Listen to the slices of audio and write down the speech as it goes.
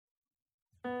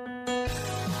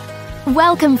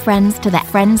Welcome, friends, to the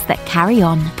Friends That Carry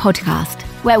On podcast,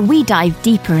 where we dive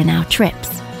deeper in our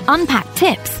trips, unpack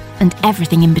tips, and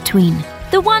everything in between.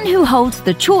 The one who holds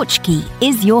the tchotchke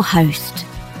is your host.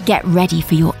 Get ready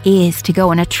for your ears to go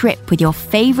on a trip with your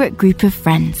favorite group of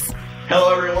friends.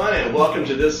 Hello, everyone, and welcome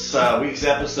to this week's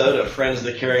episode of Friends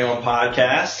That Carry On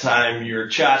podcast. I'm your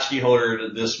tchotchke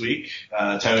holder this week,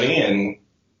 Tony, and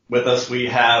with us we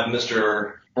have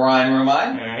Mr. Brian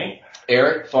Romine. All right.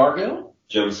 Eric, Fargo.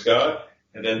 Jim Scott.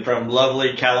 And then from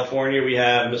lovely California, we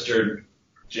have Mr.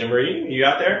 Siem Reap. You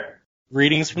out there?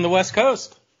 Greetings from the West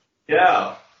Coast.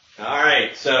 Yeah. All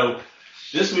right. So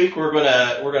this week we're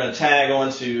gonna tag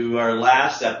on to our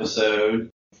last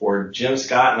episode for Jim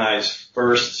Scott and I's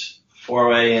first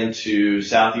foray into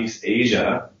Southeast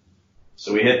Asia.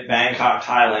 So we hit Bangkok,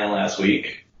 Thailand last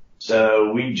week.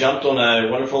 So we jumped on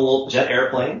a wonderful little jet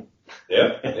airplane.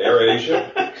 Yep,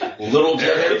 AirAsia. Little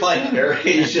jet airplane.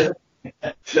 AirAsia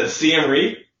to Siem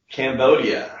Reap,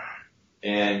 Cambodia.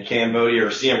 And Cambodia,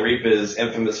 or Siem Reap, is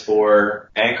infamous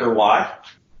for Angkor Wat.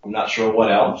 I'm not sure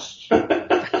what else.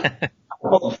 The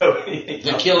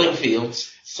killing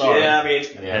fields. Sorry. Yeah, I mean,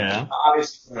 Yeah.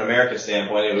 obviously from an American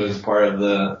standpoint, it was part of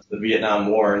the Vietnam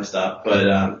War and stuff.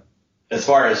 But as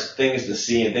far as things to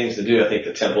see and things to do, I think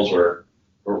the temples were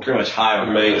pretty much high on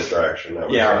Our main attraction.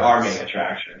 our main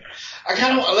attraction. I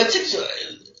kind of let's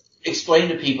explain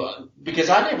to people, because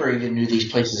I never even knew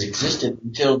these places existed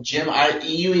until Jim,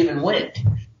 you even went.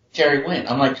 Terry went.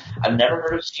 I'm like, I've never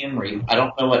heard of Siem Reap. I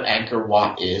don't know what Angkor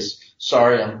Wat is.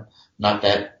 Sorry, I'm not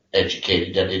that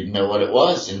educated. I didn't know what it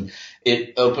was, and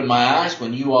it opened my eyes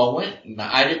when you all went. And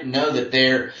I didn't know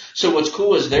that so what's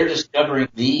cool is they're discovering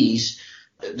these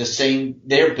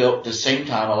they're built the same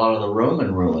time a lot of the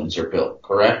Roman ruins are built,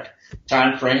 correct?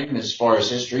 Time frame as far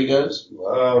as history goes?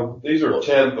 These are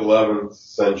 10th, 11th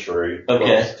century.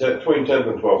 Okay. Between 10th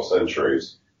and 12th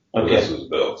centuries when Okay. this was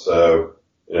built. So,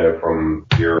 from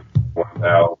year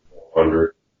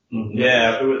 1,100. Mm-hmm.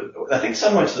 Yeah, I think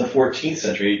some went to the 14th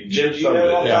century. Jim, do you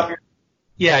know off the top of your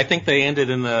Yeah, I think they ended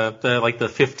in the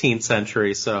 15th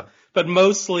century. So, but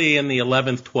mostly in the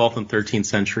 11th, 12th, and 13th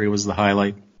century was the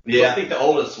highlight. Yeah, I think the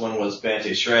oldest one was Bante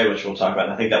Shrey, which we'll talk about.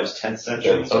 I think that was 10th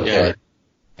century. Okay.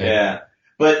 Yeah.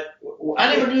 But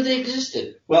I never knew they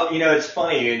existed. well, it's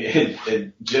funny.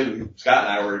 And Jim Scott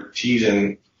and I were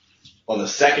teasing on the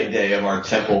second day of our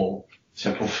temple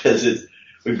visits.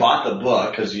 We bought the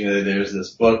book because, there's this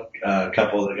book, a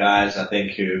couple of the guys, I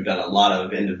think, who've done a lot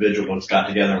of individual books, got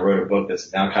together and wrote a book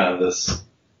that's now kind of this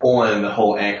on the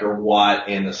whole Angkor Wat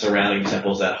and the surrounding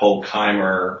temples, that whole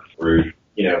Khmer route,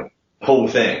 whole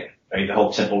thing, right? The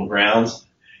whole temple grounds.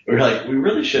 We were like, we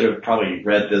really should have probably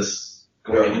read this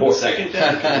going into the second day.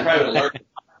 We probably would have learned.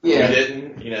 Yeah. We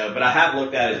didn't, but I have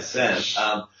looked at it since.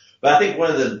 But I think one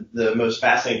of the most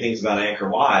fascinating things about Angkor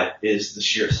Wat is the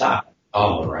sheer size.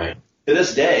 Oh, right. To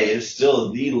this day, it's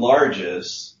still the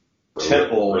largest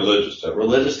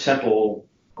religious temple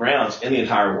grounds in the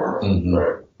entire world, Mm-hmm.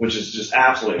 Right. which is just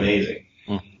absolutely amazing.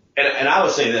 Mm. And I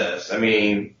would say this, I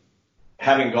mean,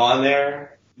 having gone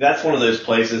there, that's one of those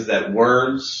places that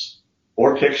words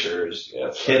or pictures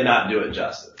cannot do it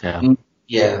justice. Yeah.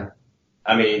 Yeah.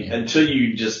 I mean, until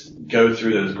you just go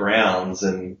through those grounds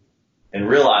and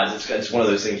realize it's one of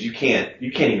those things you can't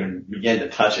even begin to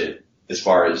touch it as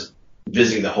far as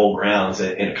visiting the whole grounds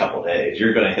in a couple of days.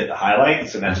 You're going to hit the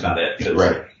highlights, and that's about it. 'Cause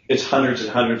Right. it's hundreds and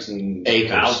hundreds and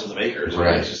thousands of acres.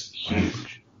 Right. It's just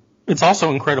huge. It's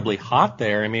also incredibly hot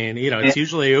there. I mean, it's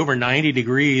usually over 90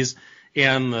 degrees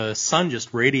and the sun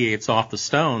just radiates off the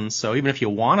stones. So even if you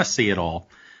want to see it all,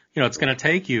 it's going to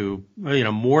take you,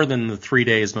 more than the 3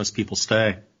 days most people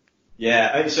stay.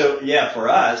 Yeah. And so, for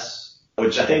us,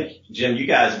 which I think, Jim, you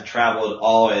guys have traveled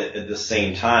all at the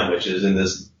same time, which is in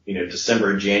this,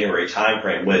 December, January time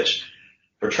frame, which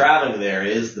for traveling there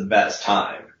is the best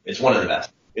time. It's one of the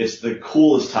best. It's the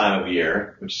coolest time of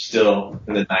year, which is still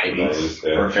in the 90s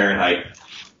for Fahrenheit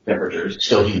temperatures.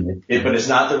 Still humid. But it's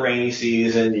not the rainy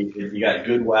season. You got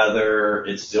good weather.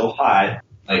 It's still hot.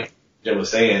 Like Jim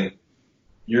was saying,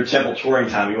 your temple touring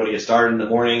time, you want to get started in the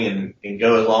morning and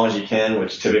go as long as you can,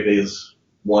 which typically is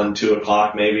 1, 2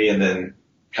 o'clock maybe, and then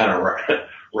kind of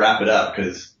wrap it up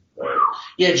because.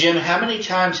 Yeah, Jim, how many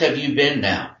times have you been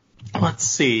now? Let's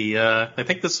see. I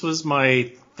think this was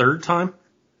my third time.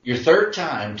 Your third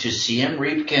time to Siem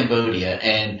Reap, Cambodia,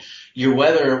 and your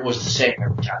weather was the same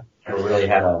every time. You never really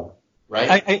had right?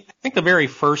 I think the very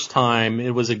first time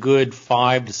it was a good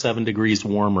 5 to 7 degrees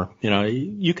warmer.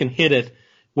 You can hit it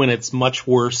when it's much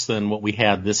worse than what we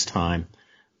had this time.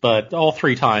 But all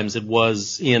 3 times it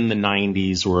was in the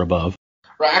 90s or above.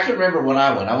 Right, I can remember when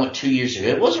I went 2 years ago.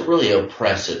 It wasn't really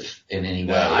oppressive in any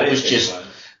way. No, it was just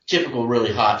typical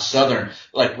really hot southern,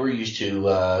 like we're used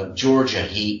to, Georgia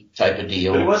heat type of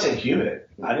deal. But it wasn't humid.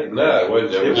 I didn't. No, it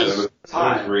wasn't. It was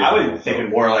hot. I would think it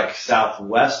more like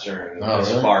southwestern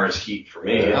as far as heat for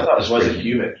me. Yeah, I thought it wasn't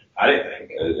humid. I didn't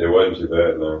think. It wasn't too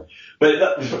bad, no.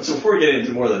 But so before we get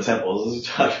into more of the temples, let's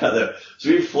talk about so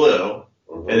we flew,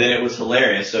 and then it was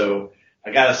hilarious. So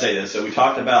I gotta say this. So we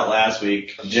talked about last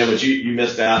week, Jim, which you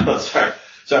missed out. Sorry.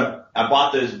 So I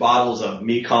bought those bottles of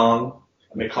Mekong,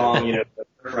 from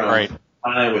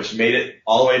Thailand, which made it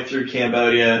all the way through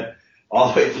Cambodia,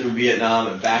 all the way through Vietnam,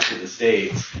 and back to the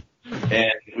States.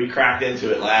 And we cracked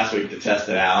into it last week to test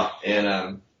it out.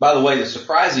 And by the way, the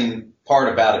surprising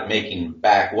part about it making it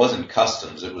back wasn't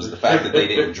customs; it was the fact that they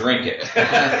didn't drink it.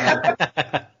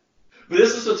 But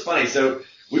this is what's funny. So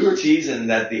we were teasing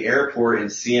that the airport in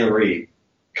Siem Reap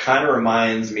kind of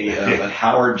reminds me of a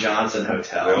Howard Johnson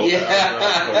hotel. Yeah,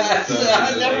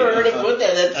 I never heard of put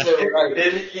that. That's so right.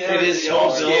 It is the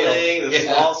old building, the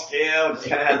small scale, just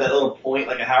kind of had that little point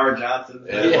like a Howard Johnson.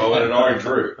 Well, and an orange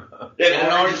roof. Yeah,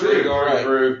 an orange roof. Orange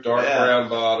roof, dark brown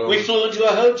bottom. We flew into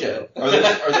a hojo. Are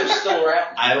they still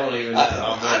around? I don't even know.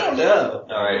 I don't know.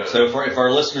 All right. So if our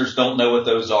listeners don't know what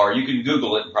those are, you can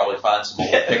Google it and probably find some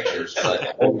old pictures.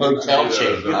 But Hotel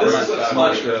chain. But this is what's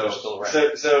funny. Still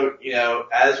around. So,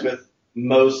 as with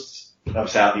most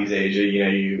of Southeast Asia,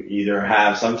 you either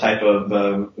have some type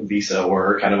of visa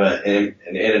or kind of an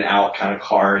in and out kind of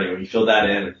card, and we filled that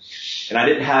in. And I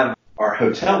didn't have our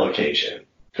hotel location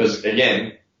because,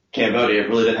 again, Cambodia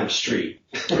really didn't have a street.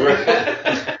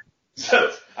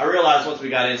 So I realized once we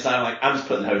got inside, I'm like, I'm just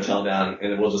putting the hotel down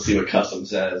and we'll just see what customs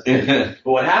says. But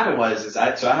what happened was,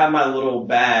 I have my little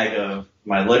bag of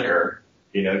my liquor,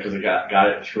 because I got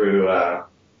it through,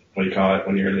 what do you call it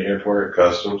when you're in the airport?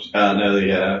 Customs? No,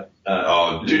 the,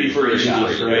 duty-free shop.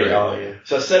 Right? Oh, yeah.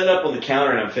 So I set it up on the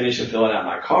counter and I'm finishing filling out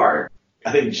my card.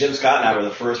 I think Jim Scott and I were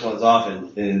the first ones off,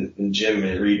 and Jim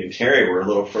and Reed and Terry were a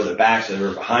little further back, so they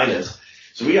were behind us.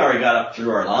 So we already got up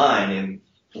through our line and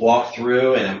walked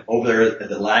through, and I'm over there at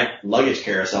the luggage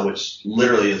carousel, which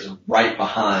literally is right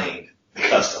behind the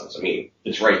customs. I mean,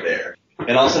 it's right there.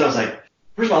 And all of a sudden I was like,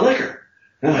 where's my liquor?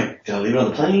 And I'm like, did I leave it on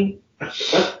the plane?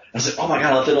 What? I said, oh my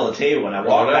God, I left it on the table. And I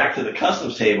walked back to the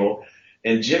customs table,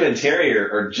 and Jim and Terry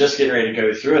are just getting ready to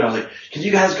go through it. I was like, can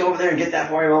you guys go over there and get that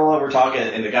for me while we're talking?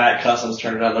 And the guy at customs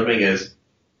turned around, looked at me and goes,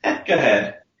 go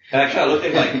ahead. And I kind of looked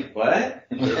at him like, what?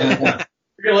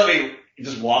 You're going to let me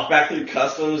just walk back through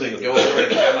customs and go over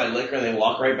and grab my liquor and then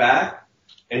walk right back?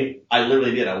 And I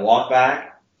literally did. I walked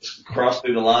back, crossed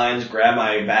through the lines, grabbed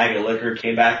my bag of liquor,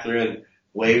 came back through and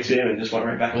waved to him and just went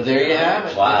right back. Well, there you have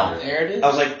it. Wow. There it is. I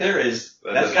was like,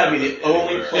 that's got to be the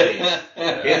only place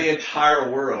in the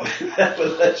entire world that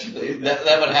would let you leave.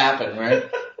 That would happen, right?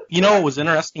 What was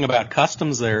interesting about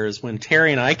customs there is when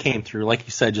Terry and I came through, like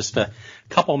you said, just a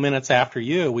couple minutes after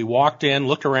you, we walked in,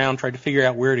 looked around, tried to figure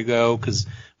out where to go because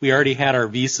we already had our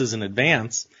visas in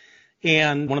advance.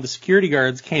 And one of the security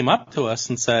guards came up to us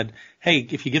and said, hey,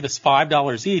 if you give us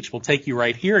 $5 each, we'll take you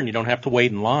right here and you don't have to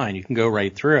wait in line. You can go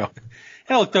right through.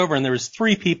 And I looked over and there was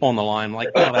 3 people in the line. I'm like,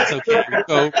 no, that's okay. We'll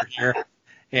go over here.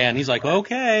 And he's like,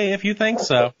 okay, if you think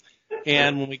so.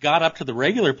 And when we got up to the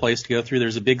regular place to go through,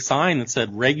 there's a big sign that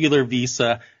said regular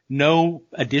visa, no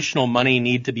additional money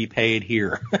need to be paid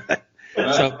here.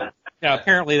 So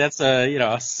apparently that's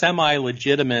a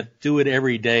semi-legitimate do it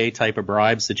every day type of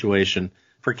bribe situation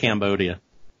for Cambodia.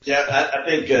 Yeah, I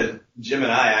think Jim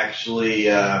and I actually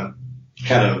kind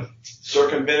of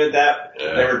circumvented that.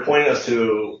 Yeah. They were pointing us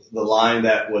to the line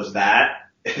that was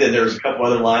that, and then there was a couple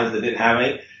other lines that didn't have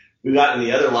any. We got in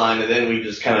the other line, and then we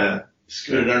just kind of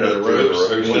scooted under the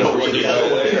ropes and went over to the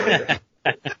other way.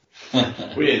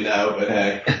 We didn't know, but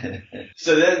hey.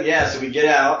 So then, so we get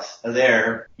out of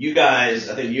there. You guys,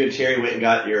 I think you and Terry went and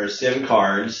got your SIM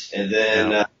cards, and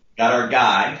then got our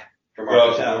guy from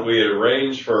our hotel. We had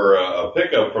arranged for a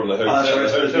pickup from the hotel. The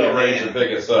hotel arranged to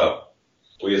pick us up.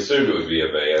 We assumed it would be a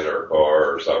van or a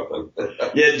car or something.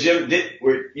 Yeah, Jim,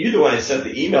 were you the one that sent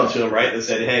the email to him, right, that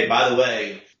said, hey, by the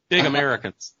way. Big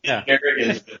Americans. Yeah.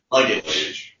 Americans with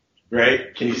luggage,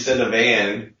 right? Can you send a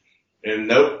van? And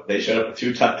nope, they showed up with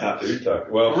 2 tuk-tuks. 2 tuk-tuks.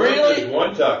 Well, really?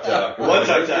 One tuk-tuk. One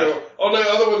tuk-tuk. Oh, no, the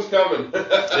other one's coming.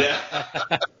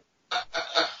 Yeah.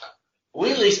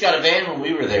 We at least got a van when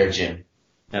we were there, Jim.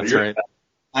 That's right.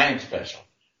 I am special.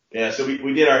 Yeah, so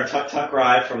we did our tuk-tuk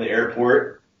ride from the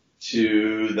airport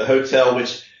to the hotel,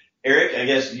 which, Eric, I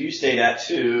guess you stayed at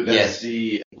too. That's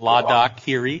the Ladakh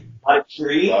Kiri. Ladakh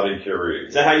Kiri.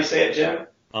 Is that how you say it, Jim?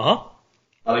 Uh-huh.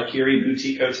 Ladakh Kiri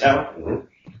Boutique Hotel,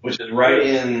 which is right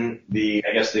in the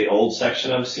old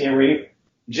section of Siem Reap.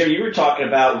 Jim, you were talking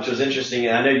about, which was interesting,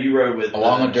 and I know you rode with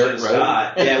along a dirt Jim road.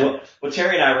 Scott. Yeah, well,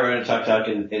 Terry and I rode in a tuk-tuk,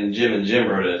 and Jim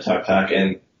rode in a tuk-tuk,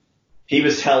 and he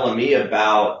was telling me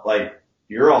about, like,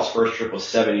 your all's first trip was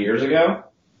 7 years ago,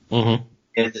 Mm-hmm.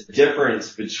 and the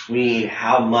difference between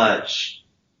how much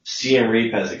Siem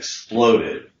Reap has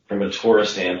exploded from a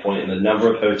tourist standpoint and the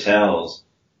number of hotels.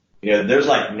 You know, there's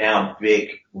like now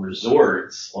big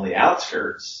resorts on the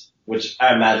outskirts, which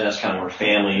I imagine that's kind of where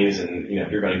families and, you know,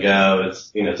 if you're going to go,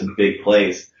 it's, you know, it's a big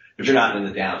place, but you're not in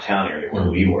the downtown area where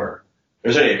we were.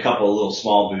 There's only a couple of little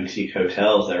small boutique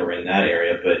hotels that were in that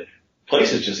area, but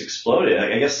places just exploded.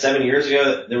 I guess 7 years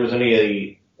ago, there was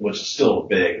only which is still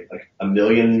big, like 1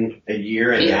 million a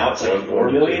year, and now it's like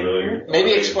 4 million.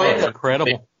 Maybe explain That's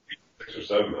incredible. 6 or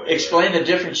 7 million. Explain the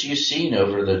difference you've seen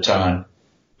over the time.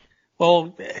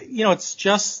 Well, you know, it's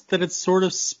just that it's sort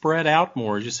of spread out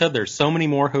more. As you said, there's so many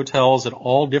more hotels at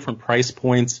all different price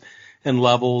points and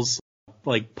levels,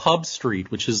 like Pub Street,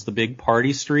 which is the big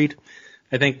party street.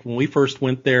 I think when we first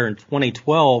went there in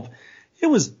 2012, it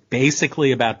was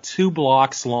basically about 2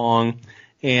 blocks long,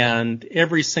 and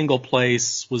every single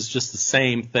place was just the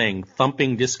same thing,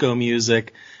 thumping disco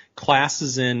music,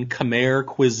 classes in Khmer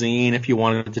cuisine if you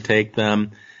wanted to take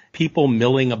them, people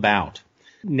milling about.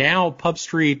 Now Pub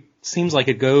Street seems like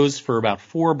it goes for about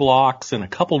 4 blocks in a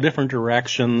couple different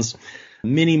directions,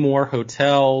 many more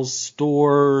hotels,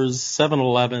 stores,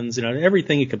 7-Elevens, you know,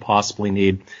 everything you could possibly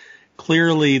need.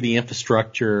 Clearly the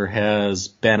infrastructure has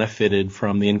benefited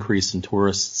from the increase in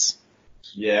tourists.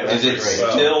 Yeah, Is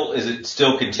it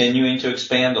still continuing to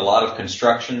expand? A lot of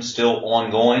construction still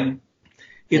ongoing?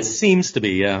 It seems to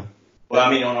be, yeah. Well, I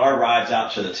mean, on our rides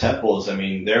out to the temples, I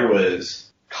mean, there was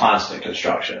constant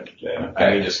construction. Yeah.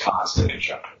 I mean, just constant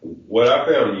construction. What I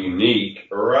found unique,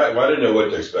 or I didn't know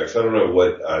what to expect, so I don't know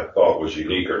what I thought was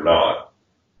unique or not,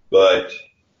 but,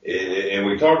 and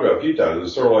we talked about it a few times, it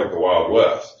was sort of like the Wild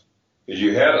West. Because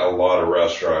you had a lot of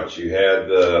restaurants, you had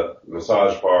the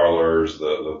massage parlors,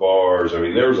 the bars. I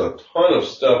mean, there was a ton of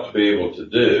stuff to be able to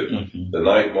do. Mm-hmm. The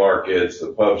night markets,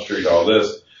 the Pub Street, all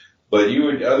this. But you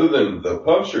would, other than the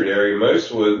Pub Street area,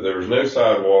 there was no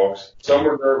sidewalks. Some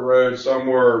were dirt roads, some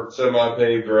were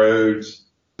semi-paved roads.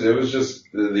 It was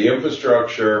just the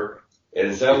infrastructure, and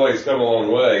it sounds like it's come a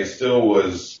long way, still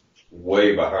was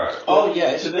way behind. Oh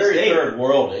yeah, it's a very third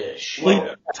world-ish.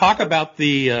 Well, talk about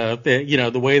the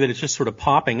way that it's just sort of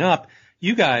popping up.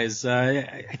 You guys,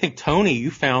 I think Tony,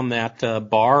 you found that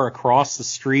bar across the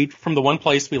street from the one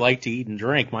place we like to eat and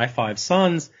drink, My Five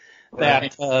Sons,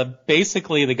 that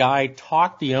basically the guy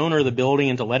talked the owner of the building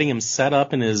into letting him set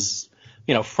up in his,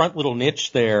 you know, front little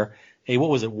niche there a, what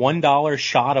was it, $1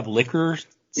 shot of liquor?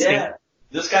 Yeah,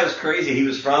 this guy was crazy. He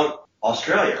was from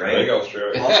Australia, right? Big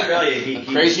Australia. Australia.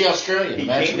 Crazy Australian. He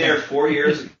came there 4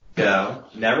 years ago,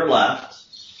 never left,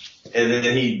 and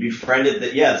then he befriended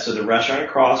so the restaurant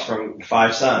across from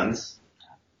Five Sons.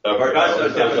 Brick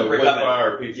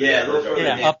Oven.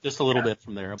 Yeah, up just a little bit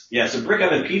from there. Yeah, so Brick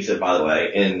Oven Pizza, by the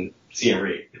way, in Siem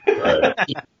Reap. Right.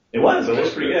 It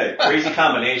was pretty good. Crazy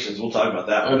combinations. We'll talk about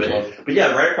that one. Okay. But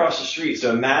yeah, right across the street.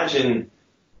 So imagine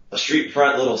a street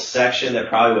front little section that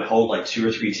probably would hold like 2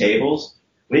 or 3 tables.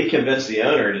 We convinced the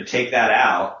owner to take that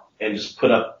out and just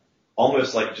put up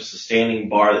almost like just a standing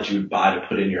bar that you would buy to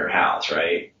put in your house,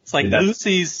 right? It's like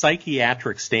Lucy's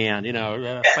psychiatric stand, you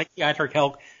know, psychiatric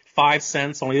help, 5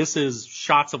 cents, only this is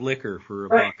shots of liquor for a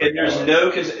buck. And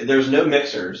there's no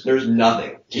mixers, there's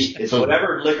nothing. It's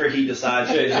whatever liquor he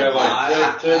decides to He's got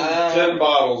like 10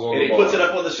 bottles on and the he bar. puts it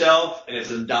up on the shelf, and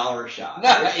it's $1 a shot.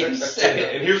 Nice.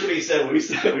 And here's what he said when we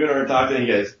went over and talked to him. He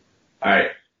goes, all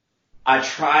right, I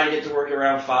try to get to work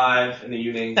around 5 in the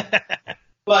evening,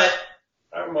 but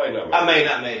I may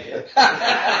not make it.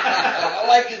 I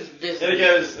like his business. And he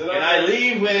goes, and I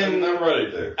leave when I'm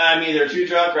ready to. I'm either too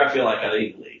drunk or I feel like I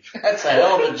need to leave. That's a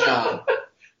hell of a job. I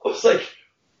was like,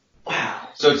 wow.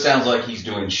 So it sounds like he's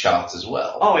doing shots as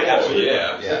well. Oh, yeah, absolutely.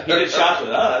 Yeah. He did shots with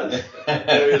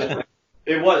us.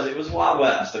 It was Wild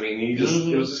West. I mean,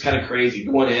 it was just kind of crazy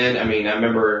going in. I mean, I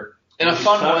remember. In a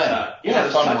fun way. Yeah, in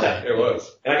a fun way. It was.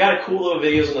 And I got cool little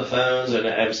videos on the phones, and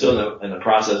I'm still in the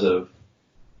process of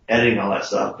editing all that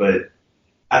stuff. But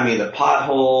I mean, the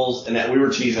potholes, and that we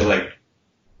were teasing like,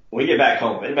 when we get back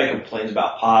home, if anybody complains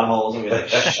about potholes, and we're like,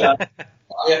 shut up.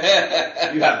 You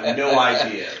have no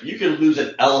idea. You could lose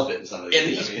an elephant in some of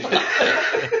these.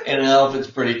 And an elephant's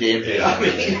pretty damn big. I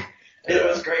mean, it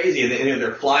was crazy. And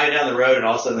they're flying down the road, and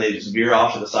all of a sudden they just veer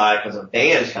off to the side because a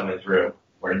van's coming through.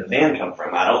 Where did the van come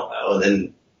from? I don't know. And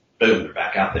then, boom, they're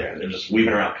back out there, and they're just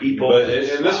weaving around people. But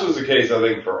and this was the case, I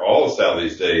think, for all of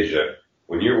Southeast Asia.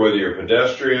 Whether you're a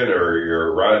pedestrian or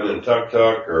you're riding in a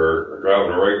tuk-tuk or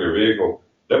driving a regular vehicle,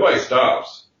 nobody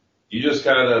stops. You just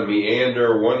kind of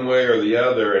meander one way or the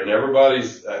other, and everybody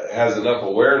has enough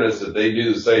awareness that they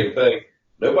do the same thing.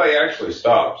 Nobody actually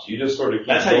stops. You just sort of keep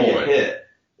That's how going. you get hit.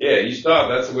 Yeah, you stop.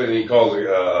 That's what he calls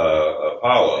a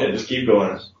pile-up. Yeah, just keep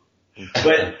going.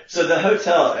 But, so the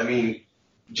hotel, I mean,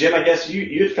 Jim, I guess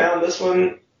you had found this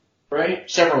one, right?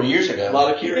 Several years ago. A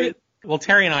lot of curiosity. Well,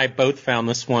 Terry and I both found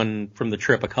this one from the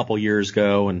trip a couple years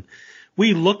ago, and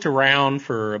we looked around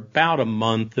for about a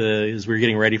month as we were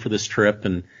getting ready for this trip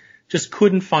and just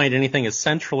couldn't find anything as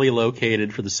centrally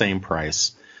located for the same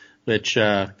price. Which,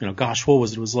 gosh, what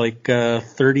was it? It was like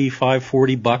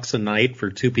 $35-40 a night for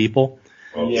two people.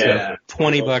 Well, Yeah. So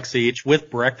 $20 each with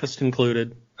breakfast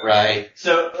included. Right.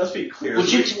 So let's be clear.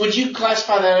 Would you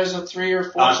classify that as a 3 or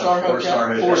 4-star hotel?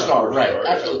 4-star hotel. 4-star, right. 4-star,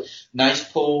 Absolutely. Nice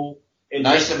pool,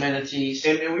 nice amenities.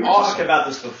 And we were Awesome. talking about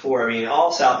this before. I mean,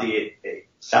 all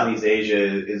Southeast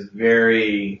Asia is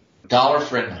very, Dollar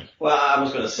friendly. well, I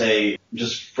was going to say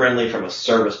just friendly from a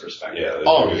service perspective. Yeah.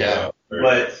 Oh, yeah.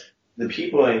 But the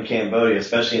people in Cambodia,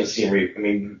 especially in Siem Reap, I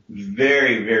mean,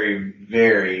 very, very,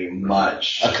 very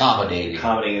much Accommodating.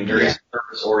 and very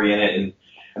service oriented. And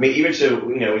I mean, even to,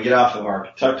 we get off of our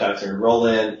tuk-tuks and roll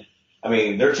in. I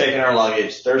mean, they're taking our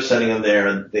luggage, they're setting them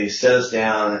there. They set us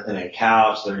down in a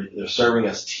couch. They're serving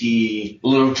us tea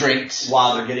Little drinks.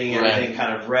 while they're getting everything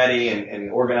kind of ready and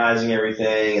organizing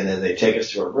everything. And then they take us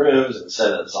to our rooms and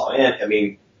set us all in. I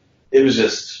mean, it was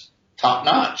just, Top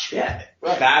notch. yeah,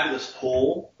 Right. Fabulous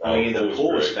pool. I mean, the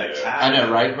pool was great, yeah. spectacular. I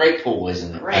know, right? Great pool,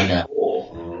 isn't it? I Great know.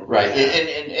 pool. Right.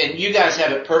 And you guys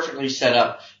have it perfectly set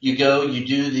up. You go, you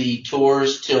do the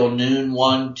tours till noon,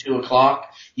 1, 2 o'clock.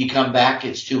 You come back,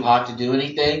 it's too hot to do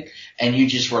anything, and you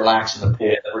just relax in the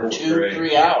pool for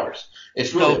 2-3 hours.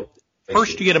 It's really. So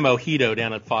first you get a mojito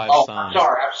down at Five Oh, Signs.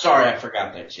 I'm sorry, I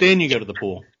forgot that. Then you go to the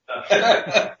pool.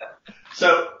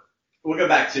 So we'll go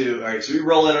back to, all right, so we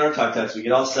roll in our tuk-tuks, we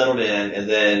get all settled in, and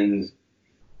then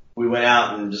we went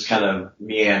out and just kind of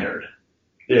meandered.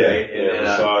 Yeah, Right? And,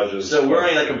 massages. So we're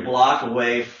only like a block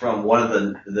away from one of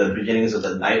the beginnings of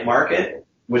the night market,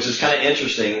 which is kind of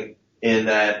interesting in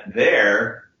that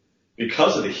there,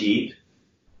 because of the heat,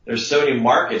 there's so many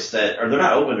markets they're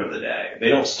not open during the day. They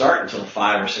don't start until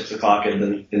 5 or 6 o'clock in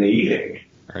the evening.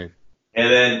 Right.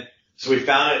 And then, so we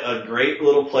found a great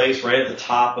little place right at the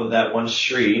top of that one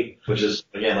street, which is,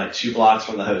 again, like 2 blocks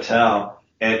from the hotel.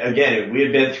 And again, we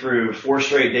had been through 4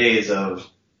 straight days of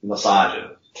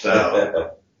massages.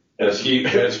 So, Let's keep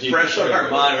fresh on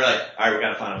our mind. We're like, all right, we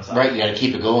got to find a massage. Right, you gotta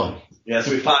keep it going. Yeah, so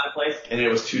we found a place, and it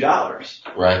was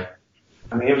 $2. Right.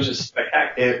 I mean, it was just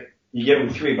spectacular. You give them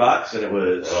 $3, and it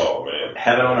was Oh, man.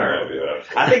 heaven on earth.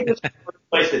 I think this was the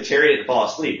place that Terry didn't fall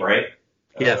asleep, right?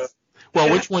 Yes. Well,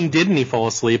 which one didn't he fall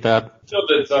asleep at? Still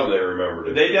did something they remembered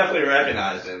it. They definitely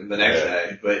recognized him the next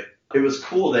day, but it was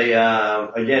cool. They,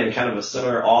 again, kind of a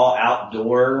similar all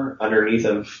outdoor underneath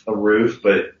of a roof,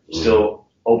 but still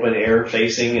open air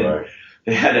facing, and Right.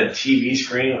 they had a TV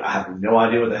screen. I have no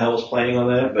idea what the hell was playing on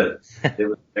that, but it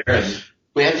was there. And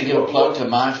We have to give a plug to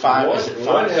My Five. Is it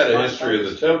One Five? had a history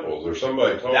of the temples, or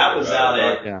somebody told that me was about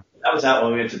out it. at, that was out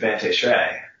when we went to Bante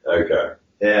Shrey. Okay.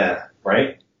 Yeah,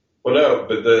 right? Well, no,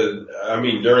 but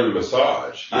during the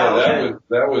massage. Yeah, Oh, okay.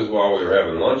 that was while we were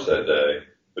having lunch that day.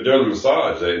 But during the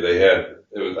massage, they had,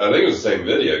 I think it was the same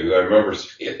video, because I remember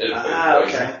seeing it.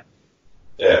 Okay.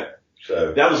 Yeah.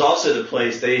 So. That was also the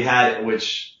place they had,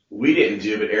 which we didn't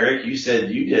do, but Eric, you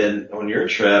said you did on your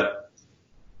trip.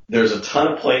 There's a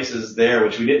ton of places there,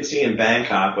 which we didn't see in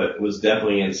Bangkok, but was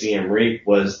definitely in Siem Reap,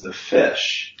 was the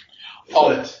fish.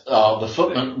 Foot. The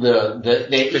footman,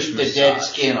 they eat the dead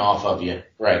skin off of you.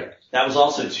 Right. That was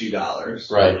also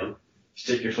 $2. Right.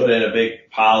 Stick your foot in a big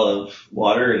pile of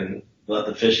water and let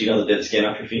the fish eat all the dead skin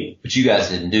off your feet. But you guys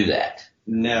didn't do that.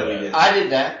 No, we didn't. I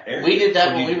did that. Eric, We did that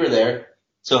what when did we you were there.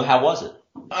 So how was it?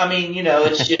 I mean,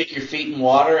 it's stick your feet in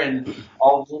water and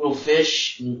all the little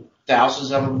fish, and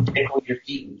thousands of them tickle your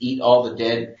feet and eat all the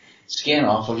dead skin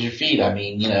off of your feet. I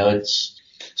mean, it's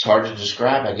hard to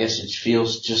describe. I guess it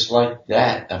feels just like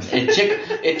that.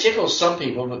 It tickles some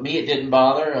people, but me, it didn't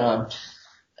bother.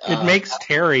 It makes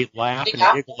Terry laugh and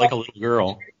giggle like a little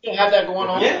girl. You have that going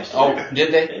on? Yeah. Oh,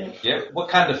 did they? Yeah. What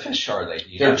kind of fish are they? Do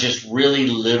you They're know? just really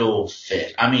little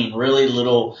fish. I mean, really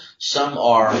little. Some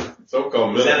are.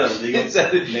 So-called Is that minnows.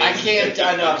 illegal? I can't.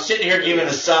 I know. I'm sitting here giving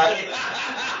a sign.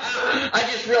 I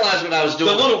just realized what I was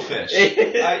doing. The little fish.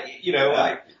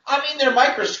 I mean, they're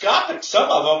microscopic. Some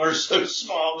of them are so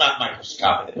small. Not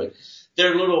microscopic, but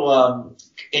they're little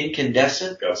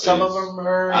incandescent. Guppies. Some of them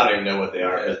are. I don't even know what they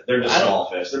are. They're just small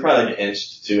fish. They're probably like an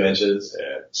inch to 2 inches. Yeah.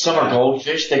 Some are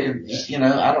goldfish. They could.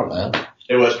 I don't know.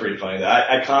 It was pretty funny.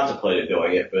 I contemplated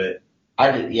doing it, but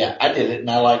I did it and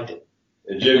I liked it.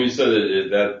 And Jim, you said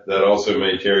that also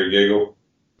made Terry giggle?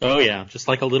 Oh yeah, just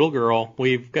like a little girl.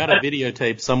 We've got a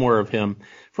videotape somewhere of him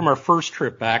from our first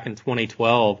trip back in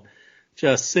 2012.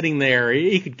 Just sitting there,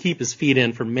 he could keep his feet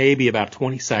in for maybe about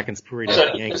 20 seconds before he'd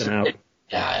have to yank them out.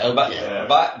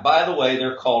 By the way,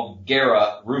 they're called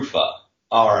Gara rufa.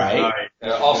 All right.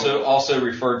 Also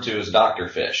referred to as Dr.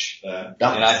 Fish. And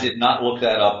I did not look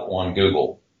that up on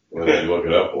Google. Well, then look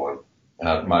it up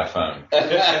on my phone. But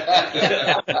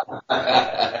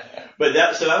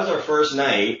so that was our first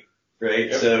night, right?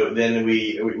 Yep. So then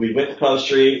we went to Pub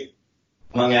Street,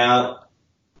 hung out,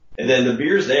 and then the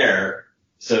beer's there.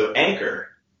 So Anchor,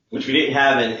 which we didn't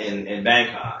have in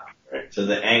Bangkok, right? So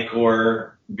the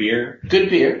Anchor beer. Good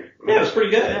beer. Yeah, it was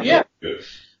pretty good. Yeah. Good.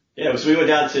 Yeah, so we went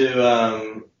down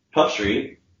to Pub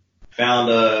Street, found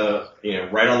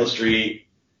right on the street,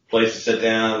 place to sit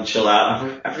down, chill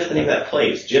out. I forget the name of that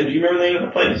place. Jim, do you remember the name of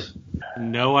the place?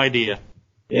 No idea.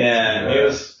 Yeah, it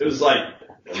was like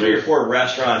 3 or 4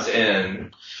 restaurants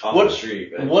off the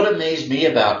street. But. What amazed me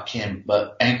about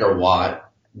Angkor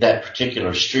Wat, that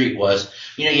particular street, was,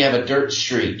 you have a dirt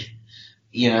street,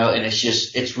 and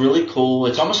it's really cool.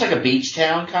 It's almost like a beach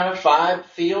town kind of vibe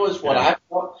feel is what I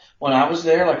thought when I was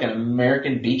there, like an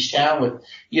American beach town with,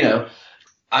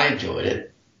 I enjoyed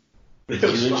it. Did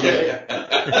you enjoy it?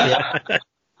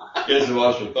 Guess you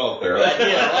lost your thought there. I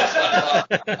did.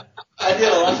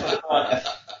 I lost my thought.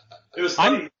 It was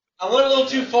funny. I went a little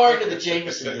too far into the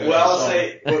Jameson. Well, I'll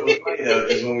say what was funny though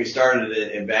is when we started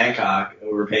in Bangkok, we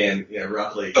were paying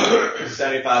roughly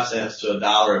 75 cents to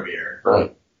 $1 a beer.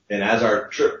 Right. And as our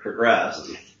trip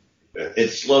progressed, it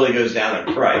slowly goes down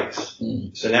in price.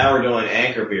 So now we're doing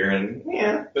Anchor beer and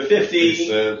 50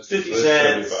 cents, 75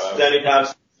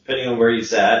 cents, depending on where you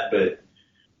sat, but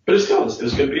it was cool. It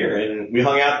was good beer, and we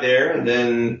hung out there, and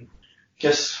then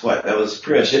guess what? That was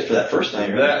pretty much it for that first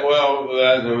night,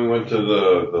 right? Then we went to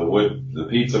the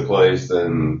pizza place,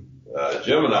 and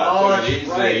Jim and I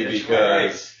took it easy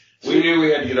because we knew we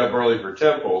had to get up early for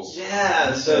temples.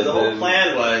 Yeah, so the whole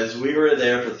plan was we were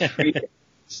there for 3 days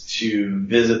to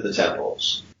visit the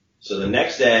temples. So the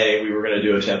next day we were going to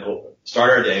do a temple, start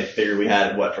our day, figure we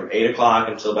had from 8 o'clock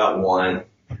until about 1.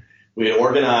 We had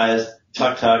organized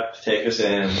tuk-tuk to take us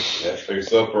in. Yeah,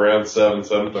 fixed up around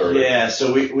 7:30. Yeah,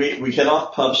 so we get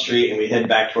off Pub Street and we head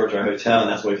back towards our hotel, and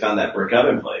that's when we found that brick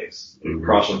oven place,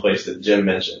 across from the place that Jim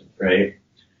mentioned, right?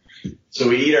 So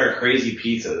we eat our crazy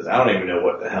pizzas. I don't even know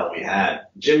what the hell we had.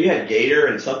 Jim, you had gator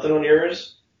and something on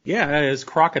yours? Yeah, it's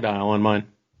crocodile on mine.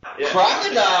 Yeah.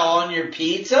 Crocodile on your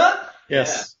pizza?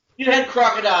 Yes. Yeah. You had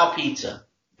crocodile pizza.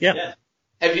 Yeah.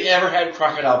 Have you ever had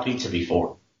crocodile pizza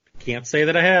before? Can't say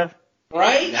that I have.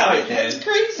 Right? Now I can. That's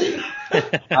crazy.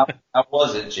 How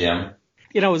was it, Jim?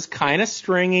 It was kind of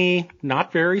stringy,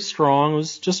 not very strong. It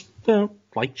was just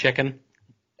like chicken.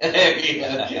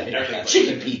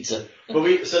 Chicken pizza. But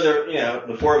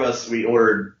the 4 of us, we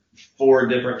ordered 4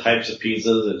 different types of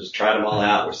pizzas and just tried them all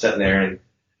out. We're sitting there and,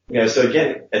 so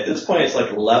again, at this point it's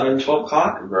like 11, 12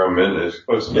 o'clock. Around midnight, it's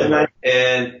close to midnight.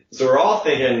 And so we're all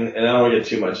thinking, and I don't want to get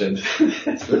too much into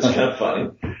this, but it's kind of funny.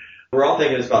 We're all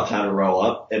thinking it's about time to roll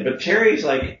up. But Terry's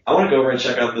like, I want to go over and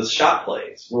check out this shot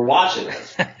place. We're watching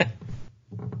this.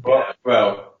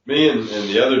 Well, me and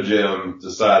the other Jim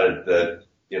decided that,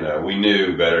 we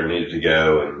knew better needed to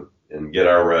go and get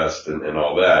our rest and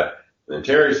all that. And then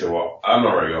Terry said, well, I'm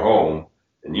not ready to go home,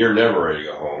 and you're never ready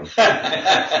to go home.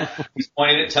 He's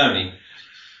pointing at Tony.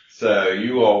 So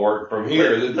you all work from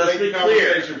here. Let's be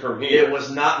clear. From here. It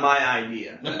was not my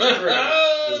idea. And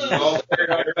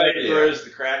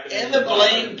the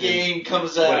blame game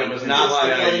comes out. But it was not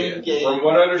my idea. From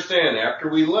what I understand, after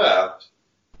we left,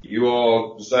 you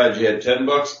all decided you had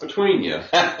 $10 between you.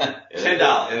 $10.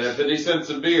 And at 50 cents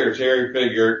a beer, Terry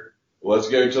figured, let's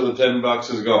go till the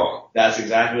 $10 is gone. That's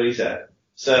exactly what he said.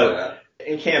 So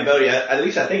in Cambodia, at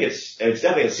least I think it's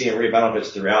definitely in Siem Reap. I don't know if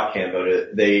it's throughout Cambodia.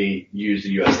 They use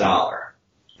the U.S. dollar.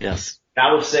 Yes.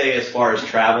 I would say as far as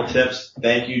travel tips,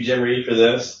 thank you, Jim Reed, for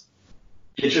this.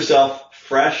 Get yourself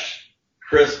fresh,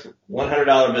 crisp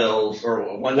 $100 bills or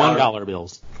 $1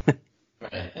 bills.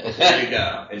 There you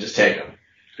go, and just take them.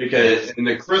 Because and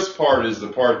the crisp part is the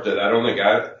part that I don't think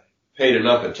I paid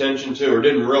enough attention to or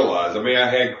didn't realize. I mean, I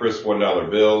had crisp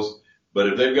 $1 bills, but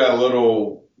if they've got a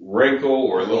little wrinkle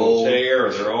or a little tear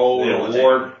or they're old or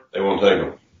worn, they won't take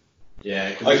them.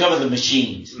 Yeah, like some of the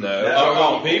machines.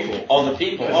 No, people. Oh, the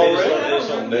people. Oh,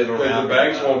 really? The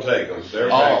banks won't take them. Their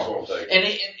banks won't take them.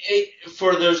 And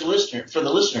for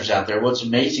the listeners out there, what's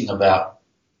amazing about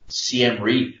Siem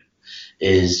Reap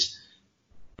is,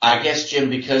 I guess, Jim,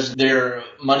 because their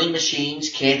money machines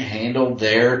can't handle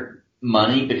their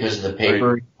money because of the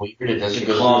paper. It's weird. It doesn't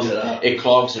go clogs through. it up. It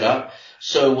clogs it up.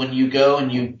 So when you go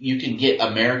and you can get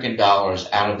American dollars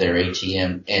out of their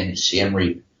ATM in Siem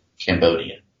Reap,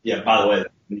 Cambodia. Yeah, by the way,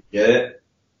 when you get it,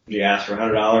 you ask for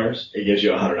 $100, it gives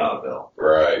you a $100 bill.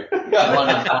 Right.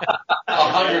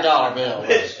 $100 bill.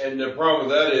 And the problem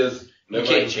with that is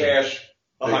nobody cash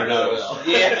 $100 bill.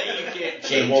 Yeah, you can't They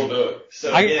change won't it. do it.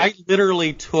 So I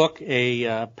literally took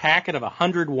a packet of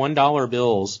 $101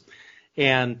 bills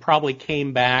and probably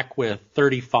came back with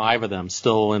 35 of them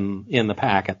still in the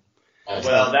packet.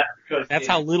 well, that's because That's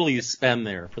how little you spend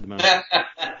there for the moment.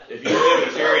 if you live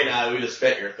with Terry and I, we just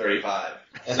spent your 35.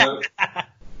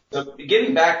 So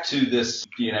getting back to this,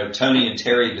 Tony and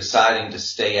Terry deciding to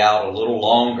stay out a little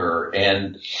longer,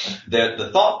 and the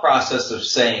thought process of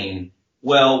saying,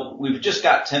 well, we've just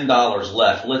got $10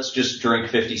 left. Let's just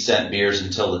drink 50-cent beers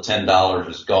until the $10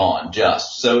 is gone.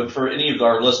 So for any of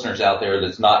our listeners out there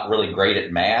that's not really great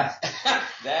at math,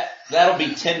 that'll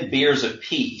be 10 beers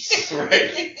apiece.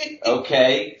 Right.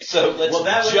 Okay. So let's Well,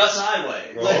 that went just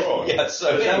sideways. yeah.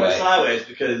 So That went anyway. sideways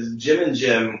because Jim and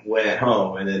Jim went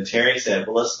home, and then Terry said,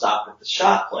 well, let's stop at the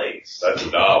shot place. That's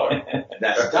 $1.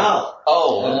 That's $1.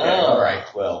 Oh, okay. Oh. All right.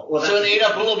 Well, So it ate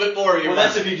up a little bit more of your Well,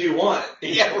 that's money. if you do one.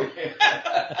 Yeah.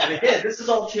 And again, this is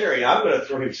all Terry. I'm going to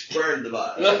throw him square in the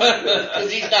butt. Because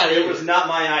he's not It was not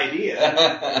my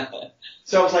idea.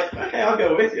 So I was like, okay, I'll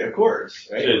go with you, of course.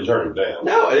 You Right? didn't turn it down.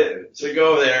 No, I didn't. So we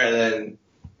go over there, and then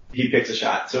he picks a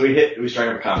shot. So we strike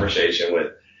up a conversation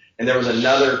with, and there was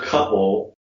another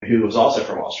couple who was also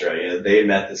from Australia. They had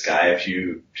met this guy a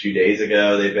few days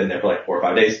ago. They'd been there for like 4 or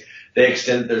 5 days. They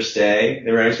extended their stay.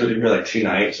 They were only supposed to be here like 2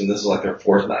 nights, and this was like their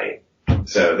 4th night.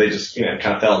 So they just, kind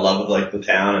of fell in love with like the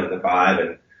town and the vibe,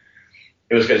 and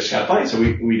it was just kind of funny. So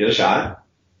we did a shot,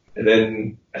 and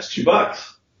then that's $2.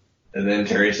 And then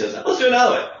Terry says, let's do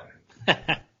another one.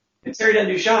 And Terry doesn't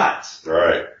do shots.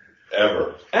 Right.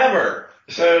 Ever.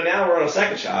 So now we're on a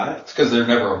second shot. it's because they're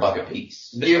never a buck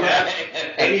apiece.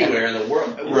 Anywhere in the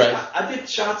world. Right. I did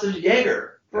shots of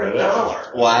Jaeger for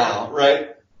 $1. Wow.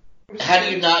 Right. How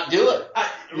do you not do it? I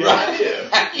Right. do.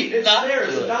 How do you It's not there.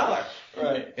 do It's it? $1.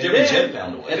 Right. Jim and Jim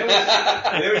found a way. And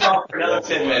then we talked for another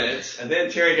 10 minutes. And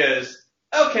then Terry goes,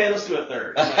 okay, let's do a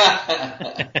third.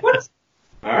 I'm like, what?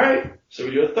 All right. So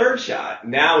we do a third shot.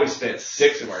 Now we spent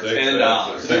 6 of our $10.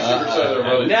 60% of the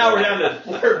money. Now we're down to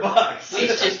 $4.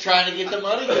 He's just trying to get the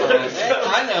money going.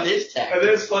 I know his And tactics.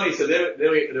 then it's funny. So then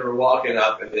we were walking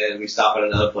up, and then we stop at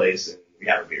another place, and we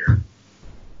have a beer.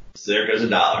 So there goes $1.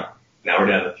 Now we're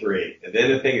down to 3. And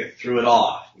then the thing that threw it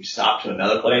off, we stopped to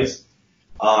another place.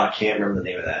 Oh, I can't remember the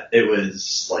name of that. It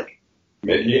was like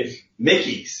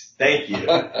Mickey's. Thank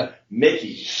you.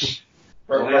 Mickey's.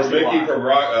 From Mickey from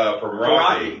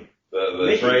Rocky. The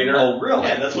Mickey. trainer. Oh, really?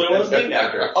 Yeah, that's what it was named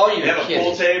after. Oh, We you're have a kidding.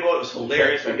 pool table. It was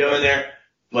hilarious. We go in there,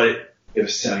 but it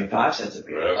was 75 cents a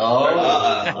beer.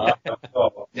 Oh.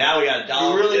 Now we got $1.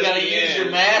 You really got to use your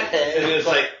math And head. it's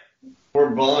like, we're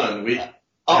blown.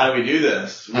 How do we do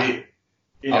this? We're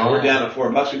down to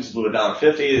 $4. We just blew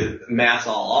 $1.50. Math's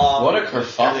all off. What a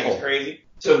kerfuffle. Everything's crazy.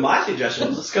 So my suggestion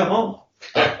was, let's go home.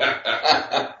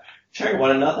 Terry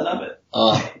wanted nothing of it.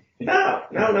 No.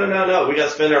 We got to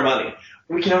spend our money.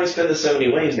 We can only spend this so many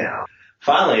ways now.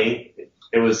 Finally,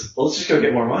 it was, well, let's just go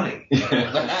get more money.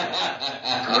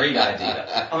 Great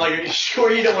idea. I'm like, are you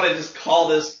sure you don't want to just call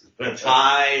this a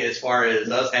tie as far as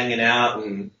us hanging out?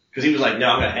 And because he was like, no,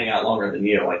 I'm going to hang out longer than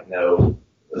you. I'm like, no,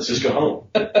 let's just go home.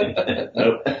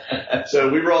 Nope. So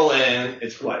we roll in.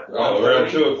 It's what?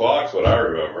 Around 2 o'clock's what I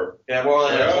remember. Yeah, we're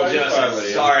rolling in. I told Jim, I said,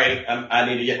 Finally. sorry, I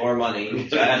need to get more money.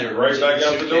 So I had to Right back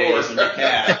out the door. suitcase and the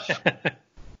cash.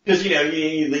 Because,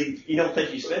 you leave, you don't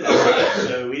think you spend that much.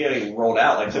 So we rolled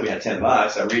out. Like I said, we had $10.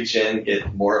 I reach in,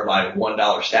 get more of my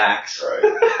 $1 stacks.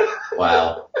 Right.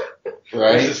 Wow. It's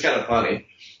Right? just kind of funny.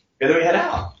 And then we head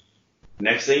out.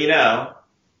 Next thing you know,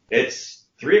 it's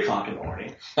 3 o'clock in the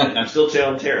morning. And I'm still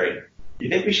telling Terry, you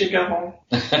think we should go home?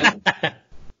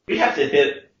 We have to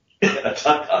hit a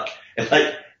tuk-tuk at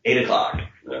like 8 o'clock.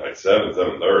 Yeah, like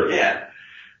 7:30. Yeah.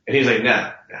 And he's like,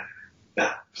 no.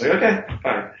 It's like, okay,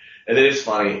 fine. And then it's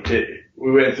funny.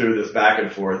 We went through this back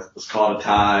and forth. It was called a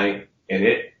tie. And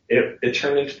it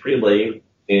turned into pretty late.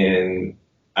 And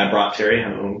I brought Terry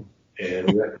home. And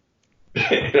we went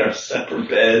in our separate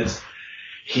beds.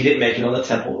 He didn't make it on the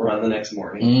temple run the next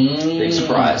morning. Big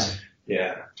surprise.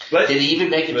 Yeah. But Did he even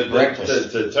make it to But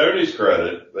breakfast? to Tony's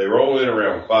credit, they roll in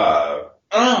around 5,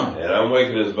 Oh. and I'm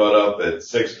waking his butt up at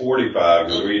 6:45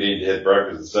 because we need to hit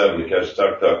breakfast at 7 to catch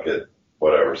tuk-tuk at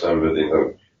whatever,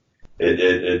 7:50.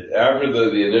 It after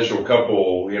the initial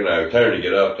couple, Tony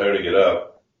get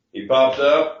up, he pops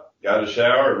up, got a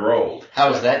shower, and rolled. How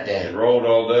was that day? And rolled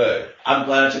all day. I'm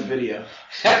glad I took video.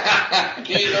 Can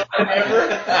you not remember?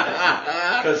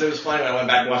 Because it was funny when I went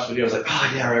back and watched the video. I was like,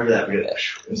 oh yeah, I remember that video.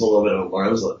 It was a little bit of a blur.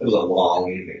 It was a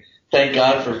long evening. Thank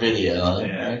God for video. Huh?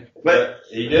 Yeah. But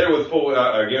he did it with full,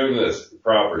 I give him this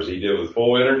propers. He did it with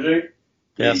full energy.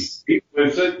 Yes. He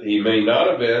was it. He may not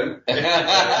have been.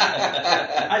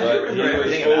 I do But remember he was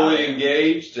everything about fully it.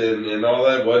 engaged and all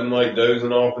that. Wasn't like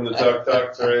dozing off in the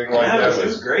tuk-tuks or anything like Yeah, that. it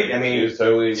was great. I He mean, was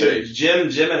totally so engaged.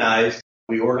 Jim and I,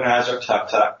 we organized our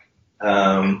tuk-tuk.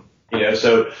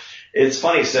 So it's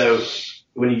funny. So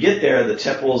when you get there, the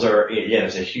temples are, again,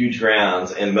 it's a huge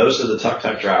grounds, and most of the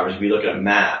tuk-tuk drivers, if you look at a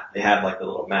map, they have like the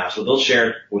little map. So they'll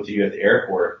share it with you at the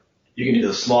airport. You can do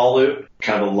the small loop,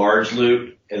 kind of a large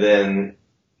loop, and then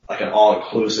like an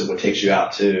all-inclusive, which takes you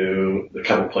out to the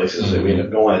couple places that we end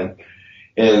up going.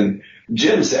 And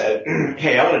Jim said,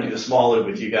 hey, I want to do the small loop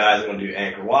with you guys. I want to do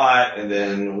Angkor Wat, and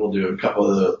then we'll do a couple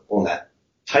of the on that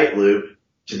tight loop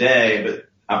today, but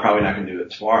I'm probably not going to do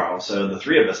it tomorrow. So the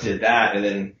three of us did that, and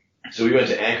then so we went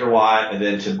to Angkor Wat and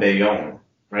then to Bayonne,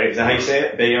 right? Is that how you say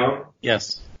it? Bayonne?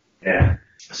 Yes. Yeah.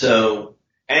 So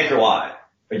Angkor Wat,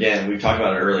 again, we talked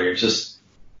about it earlier. It's just,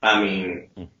 I mean,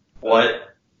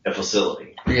 what a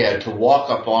facility. Yeah, to walk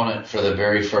up on it for the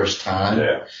very first time.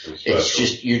 Yeah. It's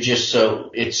just,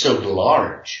 it's so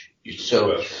large.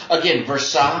 Again,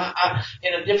 Versailles,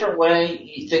 in a different way,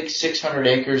 you think 600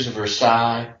 acres of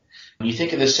Versailles, you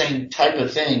think of the same type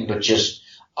of thing, but just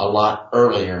a lot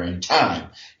earlier in time.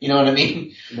 You know what I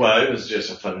mean? Well, it was just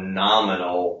a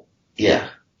phenomenal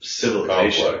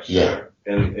civilization. Complex. Yeah.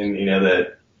 And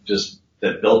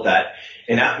that built that.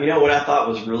 And what I thought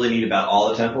was really neat about all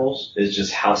the temples is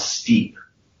just how steep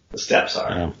the steps are.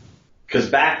 Yeah. Because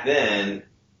back then,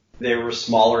 they were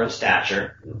smaller in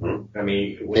stature. Mm-hmm. I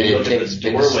mean, when you look at the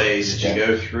doorways that you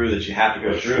go through, that you have to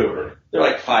go through, they're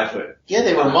like 5 foot. Yeah,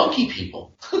 they were monkey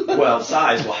people. Well,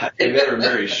 size-wise, they were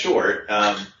very short.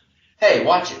 Hey,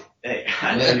 watch it. Hey,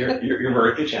 I know you're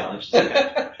vertically challenged.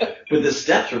 Okay. But the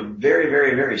steps were very,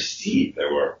 very, very steep. They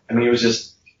were. I mean, it was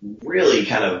just really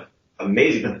kind of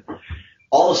amazing. But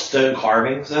all the stone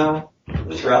carvings, though,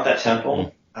 throughout that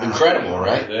temple. Incredible,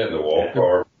 right? Yeah, the wall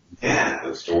carving. Yeah.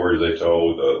 The stories they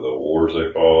told, the wars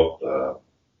they fought.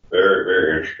 Very,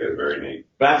 very intricate, very neat.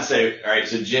 But I have to say, all right,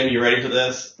 so Jim, you ready for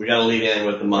this? We got to lead in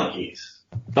with the monkeys.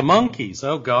 The monkeys.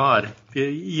 Oh, God.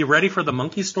 You ready for the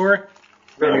monkey story?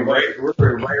 We're right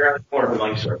around the corner from the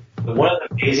monkey story. But one of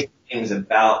the amazing things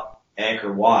about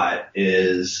Angkor Wat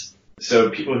is, so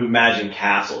people who imagine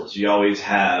castles, you always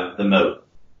have the moat.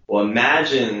 Well,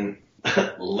 imagine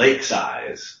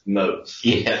lake-size moats.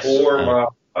 Yes. 4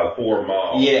 miles by 4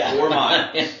 miles. Yeah. 4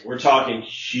 miles. We're talking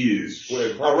huge.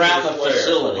 Around the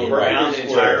facility. Around the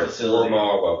entire facility. 4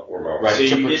 mile by 4 miles. Right.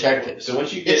 So To you protect it. So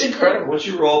once you It's incredible. once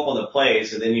you roll up on the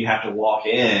place, and then you have to walk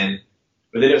in.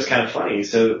 But then it was kind of funny.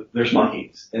 So there's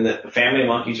monkeys, and the family of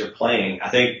monkeys are playing. I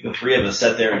think the three of us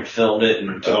sat there and filmed it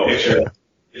and took pictures,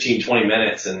 15, 20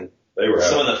 minutes, and They were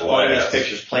some of having the a funniest blast.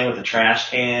 pictures playing with a trash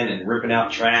can and ripping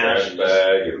out trash, Trash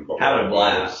bag and having a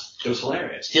blast. It was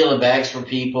hilarious. Stealing bags from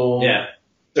people. Yeah.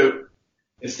 So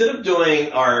instead of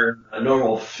doing our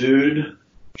normal food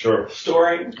Sure.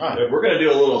 story, we're going to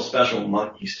do a little special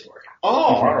monkey story. Oh,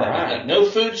 all right. No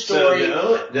food story.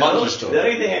 Monkey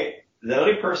story. The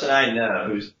only person I know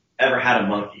who's ever had a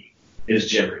monkey is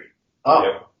Jim Reap. Oh.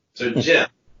 Yep. So Jim,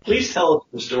 please tell us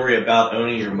the story about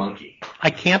owning your monkey.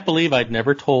 I can't believe I'd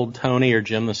never told Tony or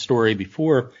Jim the story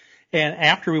before. And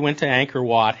after we went to Angkor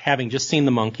Wat, having just seen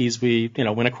the monkeys, we,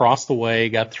 went across the way,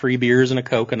 got 3 beers and a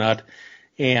coconut,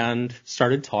 and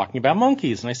started talking about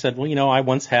monkeys. And I said, well, I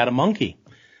once had a monkey.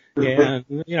 And,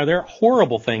 they're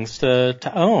horrible things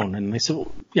to own. And they said,